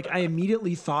I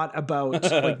immediately thought about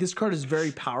like this card is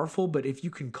very powerful, but if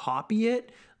you can copy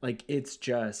it, like it's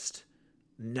just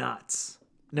nuts.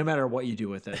 No matter what you do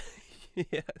with it.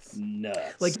 Yes.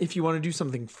 Nuts. Like if you want to do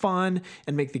something fun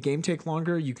and make the game take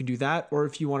longer, you can do that. Or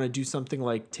if you want to do something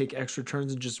like take extra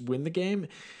turns and just win the game,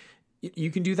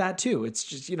 you can do that too. It's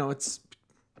just it's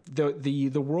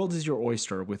the world is your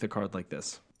oyster with a card like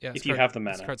this. Yeah, if you have the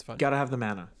mana. This card's fun. Gotta have the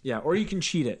mana. Yeah, or you can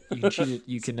cheat it. You can cheat it.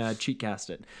 You can cheat cast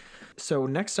it. So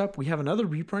next up, we have another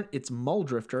reprint. It's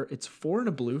Muldrifter. It's 4 and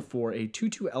a blue for a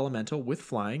 2/2 elemental with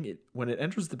flying. When it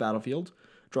enters the battlefield,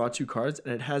 draw 2 cards,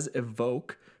 and it has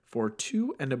Evoke for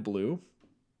 2 and a blue.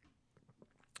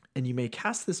 And you may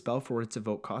cast the spell for its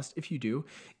evoke cost. If you do,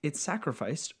 it's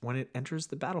sacrificed when it enters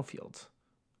the battlefield.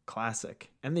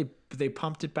 Classic. And they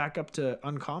pumped it back up to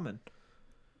uncommon.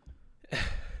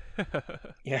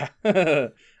 Yeah.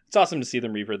 It's awesome to see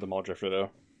them reprint the Muldrifter,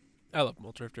 though. I love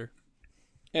Muldrifter.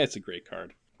 Yeah, it's a great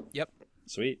card. Yep.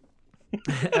 Sweet.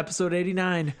 Episode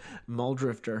 89,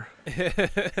 Muldrifter.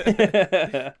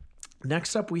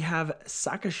 Next up, we have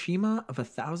Sakashima of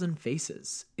 1,000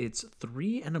 Faces. It's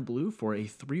 3 and a blue for a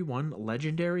 3/1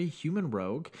 legendary human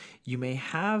rogue. You may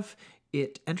have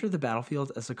it enter the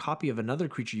battlefield as a copy of another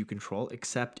creature you control,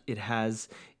 except it has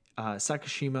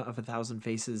Sakashima of 1,000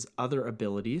 Faces' other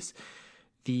abilities.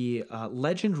 The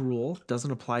legend rule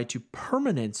doesn't apply to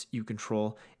permanents you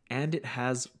control, and it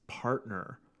has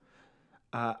partner.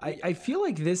 I feel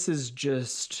like this is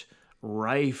just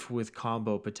rife with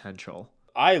combo potential.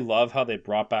 I love how they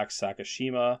brought back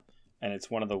Sakashima, and it's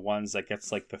one of the ones that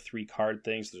gets like the 3 card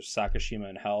things. There's Sakashima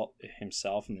and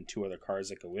himself, and then 2 other cards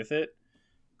that go with it.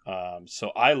 So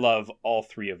I love all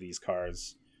 3 of these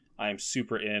cards. I am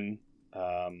super in.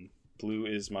 Blue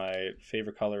is my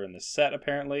favorite color in the set,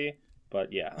 apparently.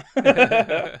 But yeah.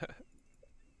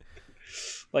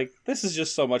 Like, this is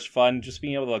just so much fun. Just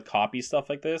being able to copy stuff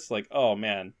like this. Like, oh,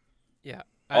 man. Yeah.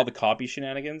 All the copy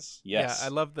shenanigans. Yes. Yeah, I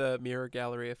love the mirror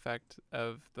gallery effect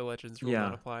of the Legends rule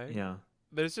not applying. Yeah.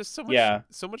 There's just so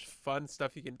much fun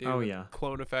stuff you can do. Oh, with yeah.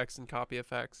 Clone effects and copy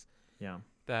effects. Yeah.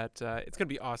 That it's gonna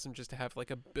be awesome just to have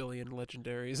like a billion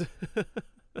legendaries.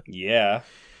 Yeah.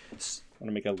 I want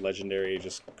to make a legendary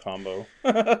just combo.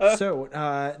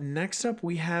 So next up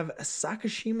we have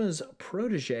Sakashima's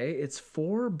Protege. It's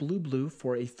 4 blue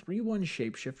for a 3/1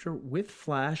 shapeshifter with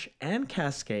flash and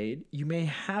cascade. You may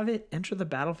have it enter the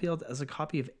battlefield as a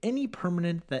copy of any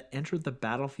permanent that entered the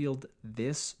battlefield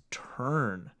this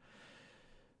turn.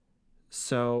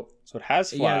 So it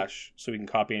has flash, so we can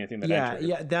copy anything that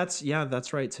entered.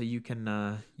 That's right. So you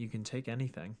can take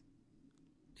anything.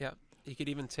 Yeah. You could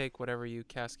even take whatever you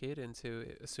cascade into,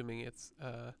 assuming it's,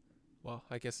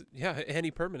 I guess, any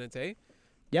permanent, eh?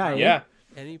 Yeah.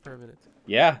 Any permanent.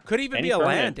 Yeah. Could even any be a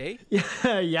permanent. land,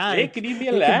 eh? Yeah. It could even be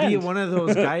a It land. could be one of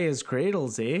those Gaia's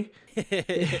cradles, eh?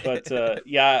 But,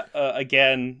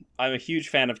 again, I'm a huge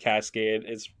fan of Cascade.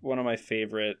 It's one of my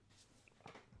favorite,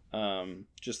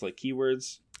 just like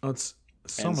keywords. Oh, it's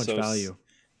so much value.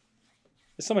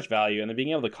 It's so much value. And then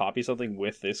being able to copy something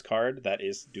with this card that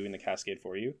is doing the Cascade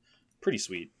for you, pretty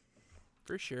sweet.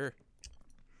 For sure.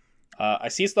 I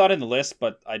see it's not in the list,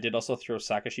 but I did also throw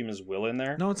Sakashima's Will in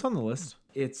there. No, it's on the list.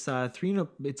 It's a 3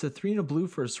 and a blue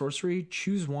for a sorcery.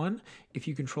 Choose one. If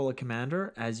you control a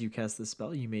commander, as you cast the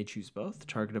spell, you may choose both. The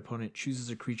target opponent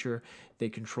chooses a creature they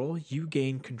control. You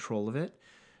gain control of it.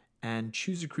 And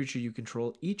choose a creature you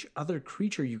control. Each other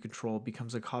creature you control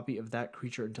becomes a copy of that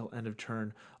creature until end of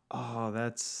turn. Oh,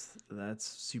 that's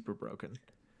super broken.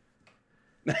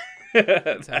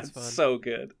 That's fun. so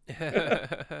good.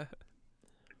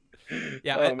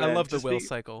 Yeah, I love the will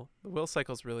cycle. The will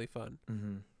cycle is really fun.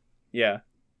 Mm-hmm. Yeah.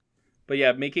 But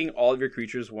yeah, making all of your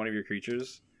creatures one of your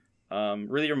creatures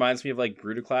really reminds me of like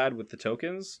Brutaclad with the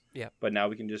tokens. Yeah. But now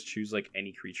we can just choose like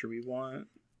any creature we want.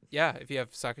 Yeah, if you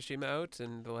have Sakashima out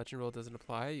and the legend rule doesn't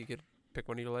apply, you could pick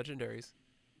one of your legendaries.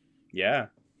 Yeah.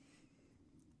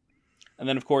 And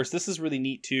then, of course, this is really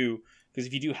neat too, because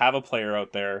if you do have a player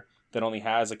out there that only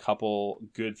has a couple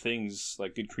good things,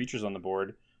 like good creatures on the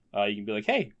board, you can be like,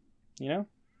 hey,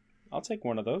 I'll take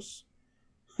one of those.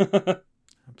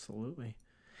 Absolutely.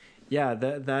 Yeah,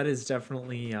 that is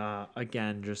definitely,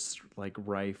 again, just like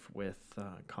rife with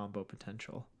combo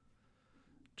potential.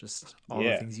 Just all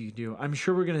the things you can do. I'm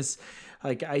sure we're going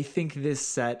to, I think this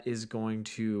set is going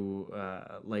to,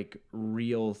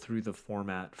 reel through the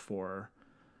format for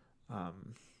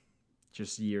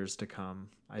just years to come.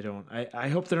 I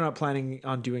hope they're not planning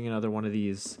on doing another one of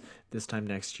these this time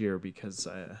next year, because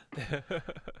I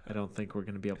don't think we're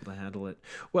going to be able to handle it.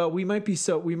 Well, we might be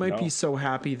so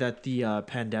happy that the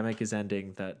pandemic is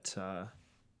ending that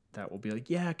we'll be like,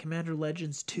 yeah, Commander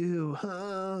Legends 2.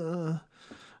 I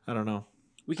don't know.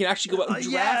 We can actually go out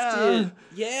and draft it.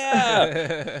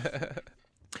 Yeah.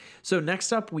 So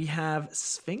next up, we have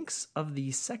Sphinx of the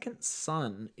Second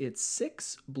Sun. It's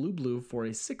 6 blue for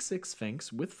a 6/6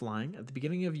 Sphinx with flying. At the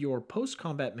beginning of your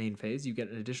post-combat main phase, you get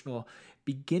an additional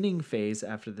beginning phase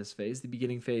after this phase. The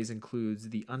beginning phase includes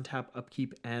the untap,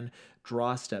 upkeep, and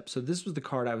draw step. So this was the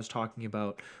card I was talking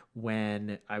about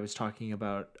when I was talking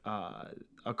about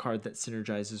a card that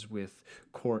synergizes with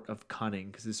Court of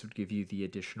Cunning, because this would give you the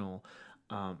additional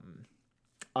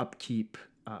upkeep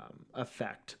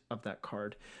effect of that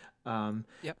card.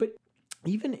 But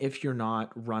even if you're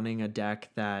not running a deck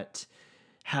that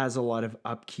has a lot of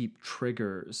upkeep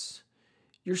triggers,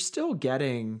 you're still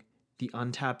getting the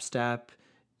untap step,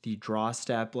 the draw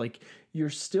step. Like, you're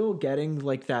still getting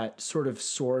like that sort of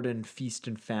sword and feast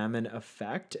and famine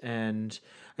effect. And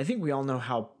I think we all know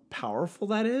how powerful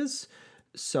that is.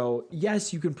 So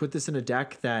yes, you can put this in a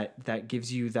deck that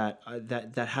gives you that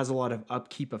has a lot of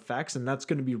upkeep effects, and that's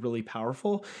going to be really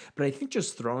powerful. But I think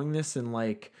just throwing this in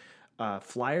like a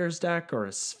Flyers deck or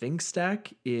a Sphinx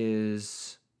deck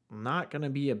is not going to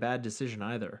be a bad decision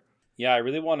either. Yeah, I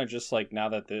really want to just like, now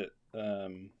that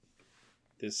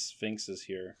this Sphinx is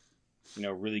here,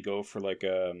 really go for like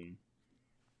an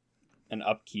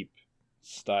upkeep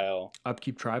style,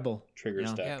 upkeep tribal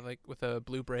triggers deck. Yeah, like with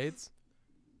blue braids.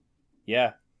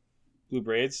 Yeah. Blue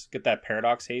braids. Get that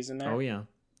Paradox Haze in there. Oh, yeah.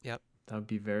 Yep. That would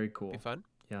be very cool. Be fun.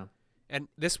 Yeah. And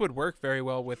this would work very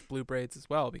well with blue braids as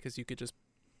well, because you could just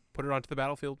put it onto the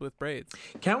battlefield with braids.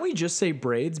 Can't we just say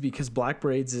braids, because black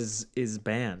braids is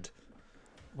banned?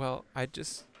 Well, I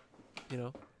just,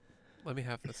 let me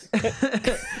have this. I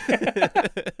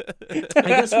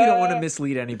guess we don't want to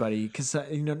mislead anybody, because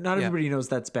not everybody knows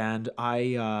that's banned.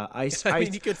 I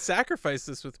mean, you could sacrifice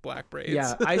this with black braids.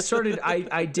 Yeah, I started.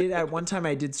 I did at one time.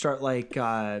 I did start like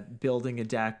building a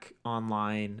deck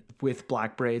online with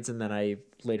black braids, and then I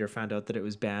later found out that it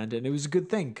was banned, and it was a good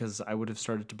thing because I would have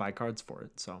started to buy cards for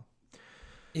it. So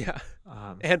yeah,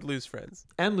 and lose friends.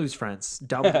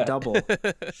 Double.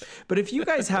 But if you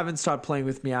guys haven't stopped playing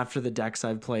with me after the decks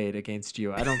I've played against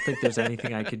you, I don't think there's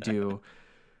anything I could do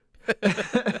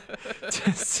to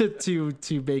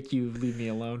make you leave me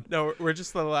alone. No, we're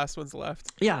just the last ones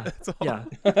left. Yeah, yeah.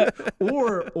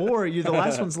 or you're the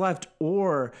last ones left,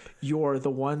 or you're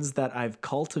the ones that I've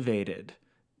cultivated.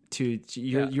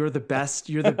 You're the best.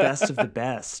 You're the best of the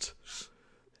best.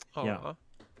 Aww. Yeah.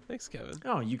 Thanks, Kevin.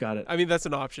 Oh, you got it. I mean, that's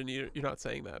an option. You're not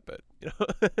saying that, but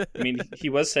I mean, he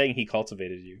was saying he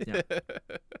cultivated you. Yeah.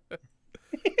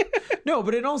 No,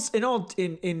 but in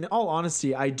all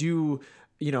honesty, I do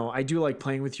like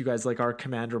playing with you guys, like our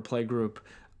Commander play group,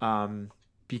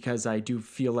 because I do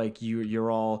feel like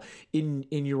you're all in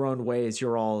your own ways.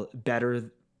 You're all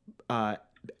better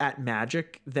at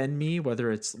Magic than me,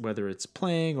 whether it's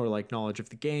playing or like knowledge of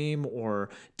the game or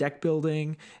deck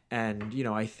building. And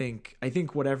I think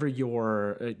whatever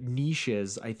your niche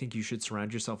is, I think you should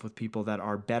surround yourself with people that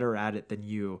are better at it than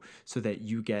you, so that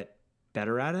you get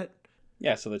better at it.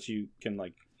 Yeah, so that you can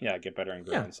get better and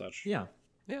grow and such. Yeah.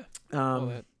 yeah, all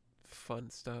that fun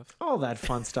stuff.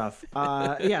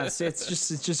 Yes,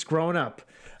 it's just growing up.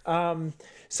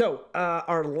 So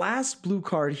our last blue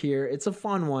card here, it's a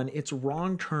fun one. It's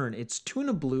Wrong Turn. It's 2 and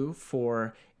a blue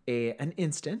for an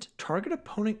instant. Target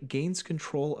opponent gains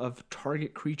control of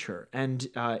target creature. And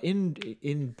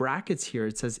in brackets here,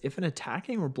 it says if an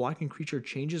attacking or blocking creature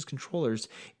changes controllers,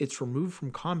 it's removed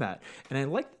from combat. And I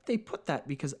like that they put that,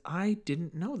 because I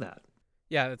didn't know that.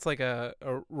 Yeah, it's like a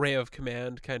Ray of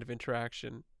Command kind of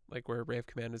interaction, like where Ray of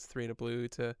Command is 3 and a blue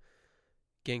to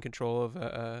gain control of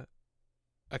a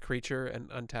creature and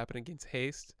untap it and gains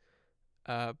haste.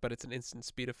 But it's an instant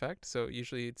speed effect, so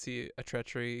usually you'd see a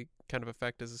treachery kind of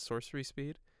effect as a sorcery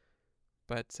speed.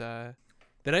 But the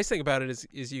nice thing about it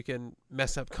is you can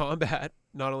mess up combat,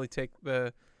 not only take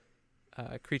the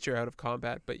creature out of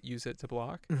combat, but use it to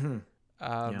block. Mm-hmm.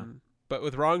 But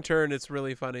with Wrong Turn, it's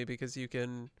really funny because you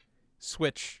can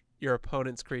switch your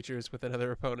opponent's creatures with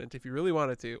another opponent if you really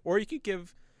wanted to, or you could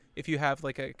give, if you have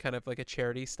like a kind of like a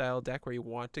charity style deck where you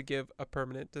want to give a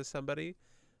permanent to somebody,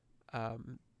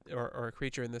 or a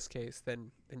creature in this case,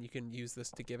 then you can use this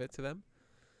to give it to them.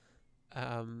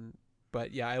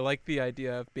 But yeah, I like the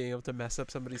idea of being able to mess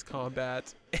up somebody's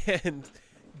combat and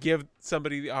give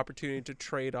somebody the opportunity to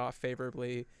trade off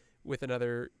favorably with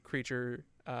another creature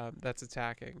that's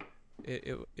attacking.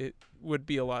 It would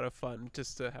be a lot of fun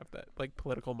just to have that like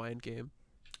political mind game.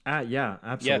 Yeah,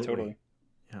 absolutely. Yeah, totally.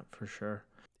 Yeah, for sure.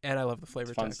 And I love the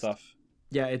flavor Fun text. stuff.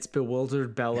 Yeah, it's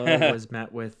bewildered Bello was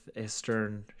met with a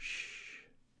stern shh.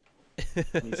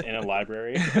 He's in a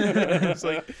library. It's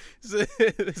like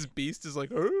this beast is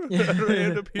like, oh, how did I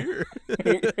end up here?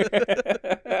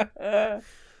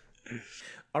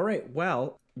 All right.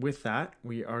 Well, with that,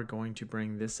 we are going to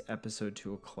bring this episode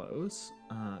to a close.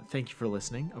 Thank you for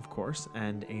listening, of course.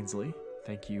 And Ainsley,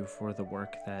 thank you for the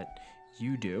work that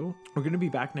you do. We're going to be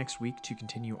back next week to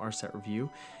continue our set review.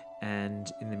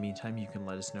 And in the meantime, you can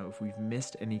let us know if we've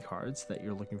missed any cards that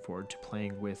you're looking forward to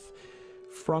playing with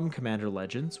from Commander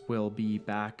Legends. We'll be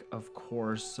back, of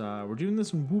course. We're doing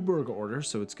this in WUBRG order,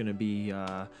 so it's going to be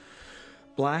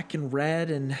black and red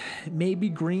and maybe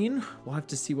green. We'll have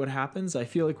to see what happens. I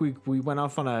feel like we went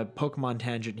off on a Pokemon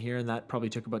tangent here, and that probably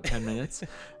took about 10 minutes.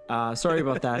 Sorry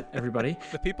about that, everybody.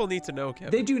 The people need to know,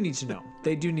 Kevin. They do need to know.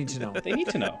 They need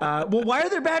to know. Well, why are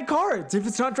there bad cards if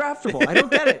it's not draftable? I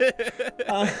don't get it.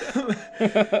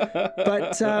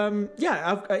 But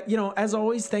as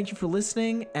always, thank you for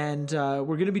listening. And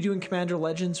we're going to be doing Commander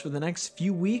Legends for the next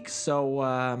few weeks.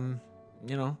 So,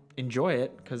 enjoy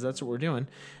it, because that's what we're doing.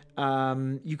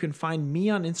 You can find me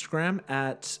on Instagram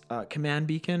at Command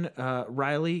Beacon.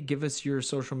 Riley, give us your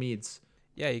social medias.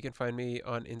 Yeah, you can find me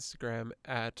on Instagram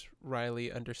at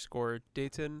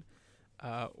Riley_Dayton,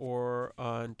 or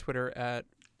on Twitter at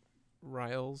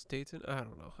Riles Dayton. I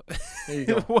don't know. There you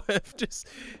go. Just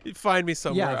find me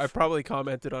somewhere. Yeah. I probably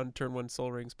commented on Turn 1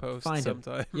 Sol Rings post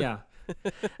sometime. Yeah.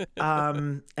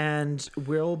 And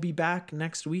we'll be back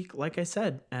next week, like I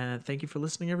said. Thank you for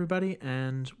listening, everybody,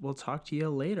 and we'll talk to you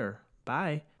later.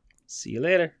 Bye. See you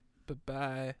later.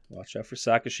 Bye-bye. Watch out for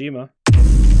Sakashima.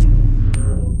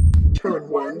 Turn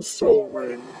one soul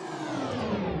ring.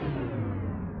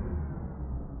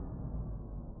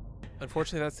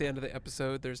 Unfortunately, that's the end of the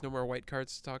episode. There's no more white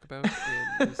cards to talk about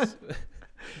in this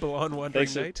Balan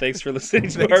Wandering Night. Thanks for listening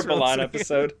to Thanks our for Balan listening.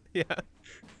 episode. Yeah.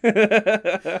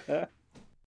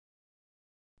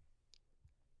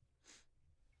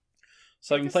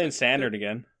 So I've been guess playing that's Standard good.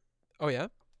 again. Oh, yeah?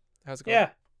 How's it going? Yeah.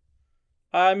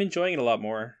 I'm enjoying it a lot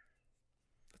more.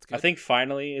 That's good. I think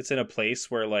finally it's in a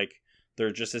place where like there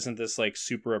just isn't this like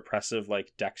super oppressive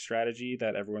like deck strategy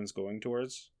that everyone's going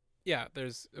towards. Yeah,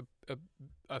 there's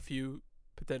a few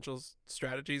potential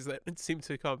strategies that seem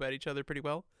to combat each other pretty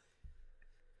well.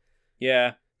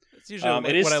 Yeah. It's usually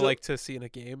it is what I still- like to see in a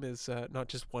game is not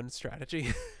just one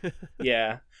strategy.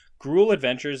 Yeah. Gruul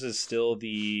Adventures is still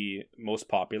the most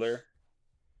popular,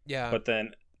 Yeah. but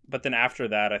then after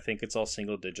that I think it's all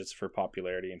single digits for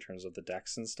popularity in terms of the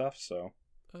decks and stuff, so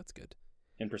Oh, that's good.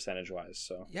 in percentage wise,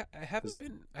 so Yeah, I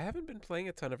haven't been playing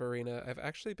a ton of Arena. I've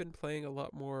actually been playing a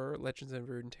lot more Legends of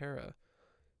Runeterra.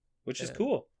 which is Yeah.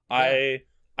 cool. Yeah.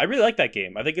 I really like that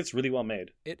game. I think it's really well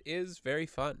made. It is very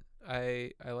fun.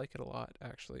 I like it a lot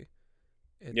actually.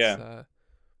 It's, Yeah.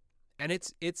 And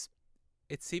it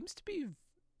seems to be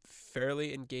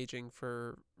fairly engaging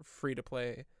for free to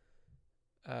play.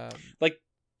 Like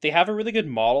they have a really good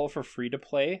model for free to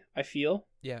play, I feel.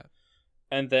 Yeah.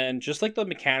 And then just like the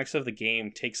mechanics of the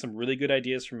game take some really good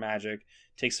ideas from Magic,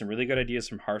 take some really good ideas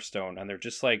from Hearthstone, and they're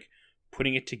just like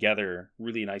putting it together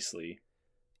really nicely.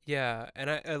 Yeah, and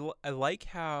I like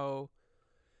how,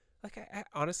 like, I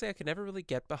honestly I could never really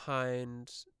get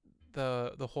behind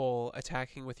the whole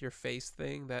attacking with your face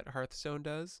thing that Hearthstone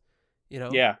does. You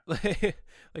know, Yeah.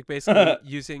 like basically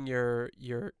using your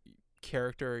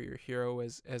character or your hero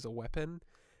as a weapon.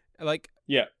 Like,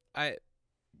 Yeah.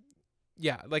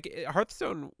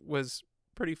 Hearthstone was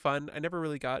pretty fun. I never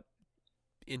really got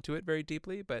into it very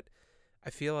deeply, but I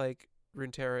feel like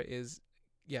Runeterra is,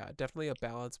 definitely a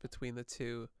balance between the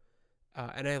two.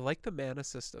 And I like the mana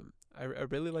system. I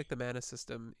really like the mana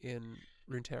system in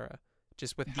Runeterra,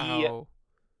 just with how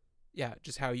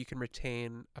you can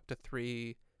retain up to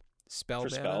 3 spell For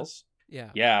mana. spells.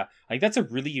 Yeah. Yeah. Like that's a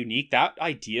really unique that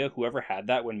idea, whoever had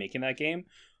that when making that game,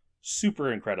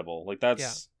 super incredible. Like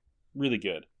that's really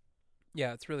good.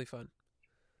 Yeah, it's really fun.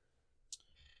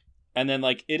 And then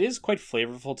like it is quite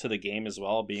flavorful to the game as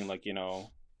well, being like, you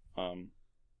know,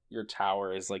 your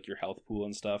tower is like your health pool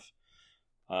and stuff.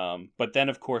 But then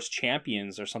of course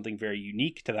champions are something very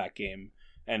unique to that game,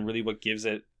 and really what gives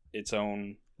it its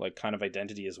own like kind of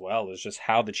identity as well is just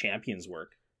how the champions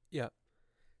work. Yeah.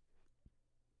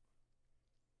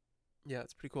 Yeah,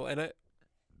 it's pretty cool. And I've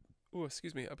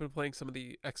been playing some of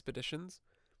the expeditions,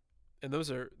 and those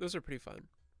are pretty fun.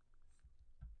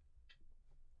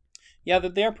 Yeah,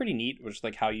 they are pretty neat, which is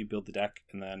like how you build the deck,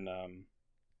 and then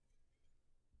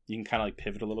you can kind of like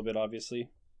pivot a little bit, obviously.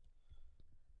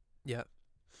 Yeah.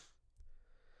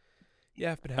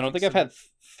 Yeah, I've been I having don't think I've had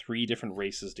 3 different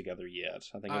races together yet.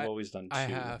 I think I've always done 2. I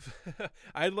have.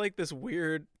 I had like this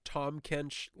weird Tom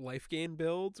Kench life gain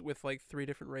build with like 3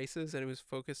 different races, and it was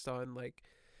focused on like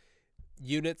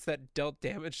units that dealt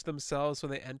damage themselves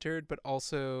when they entered, but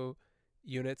also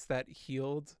units that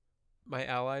healed my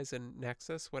allies in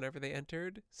Nexus whenever they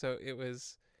entered. So it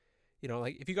was,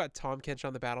 like if you got Tom Kench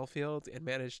on the battlefield and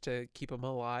managed to keep him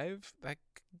alive, that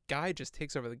guy just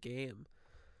takes over the game.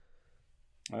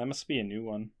 That must be a new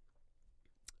one.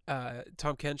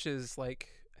 Tom Kench is like,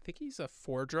 I think he's a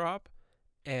 4-drop,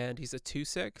 and he's a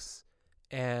 2/6,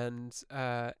 and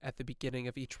at the beginning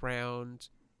of each round,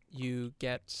 you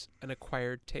get an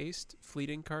acquired taste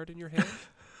fleeting card in your hand.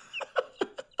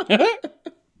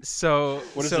 So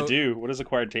What does it do? What does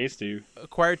acquired taste do?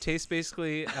 Acquired taste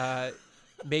basically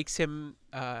makes him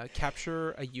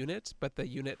capture a unit, but the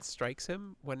unit strikes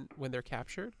him when they're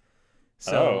captured.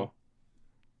 So,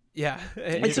 yeah,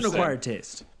 It's an acquired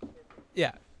taste.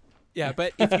 Yeah,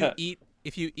 but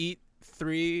if you eat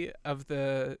 3 of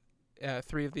the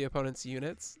opponent's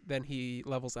units, then he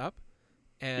levels up,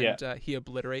 and he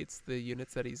obliterates the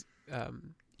units that he's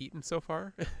eaten so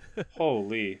far.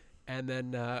 Holy! And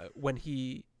then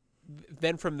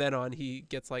from then on he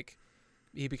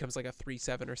becomes like a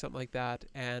 3/7 or something like that,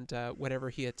 and whenever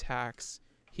he attacks,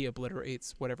 he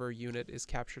obliterates whatever unit is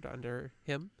captured under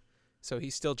him. So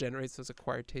he still generates those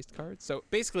acquired taste cards. So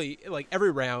basically, like every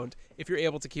round, if you're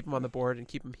able to keep him on the board and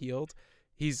keep him healed,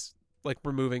 he's like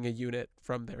removing a unit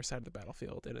from their side of the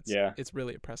battlefield, and it's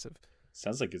really impressive.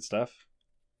 Sounds like good stuff.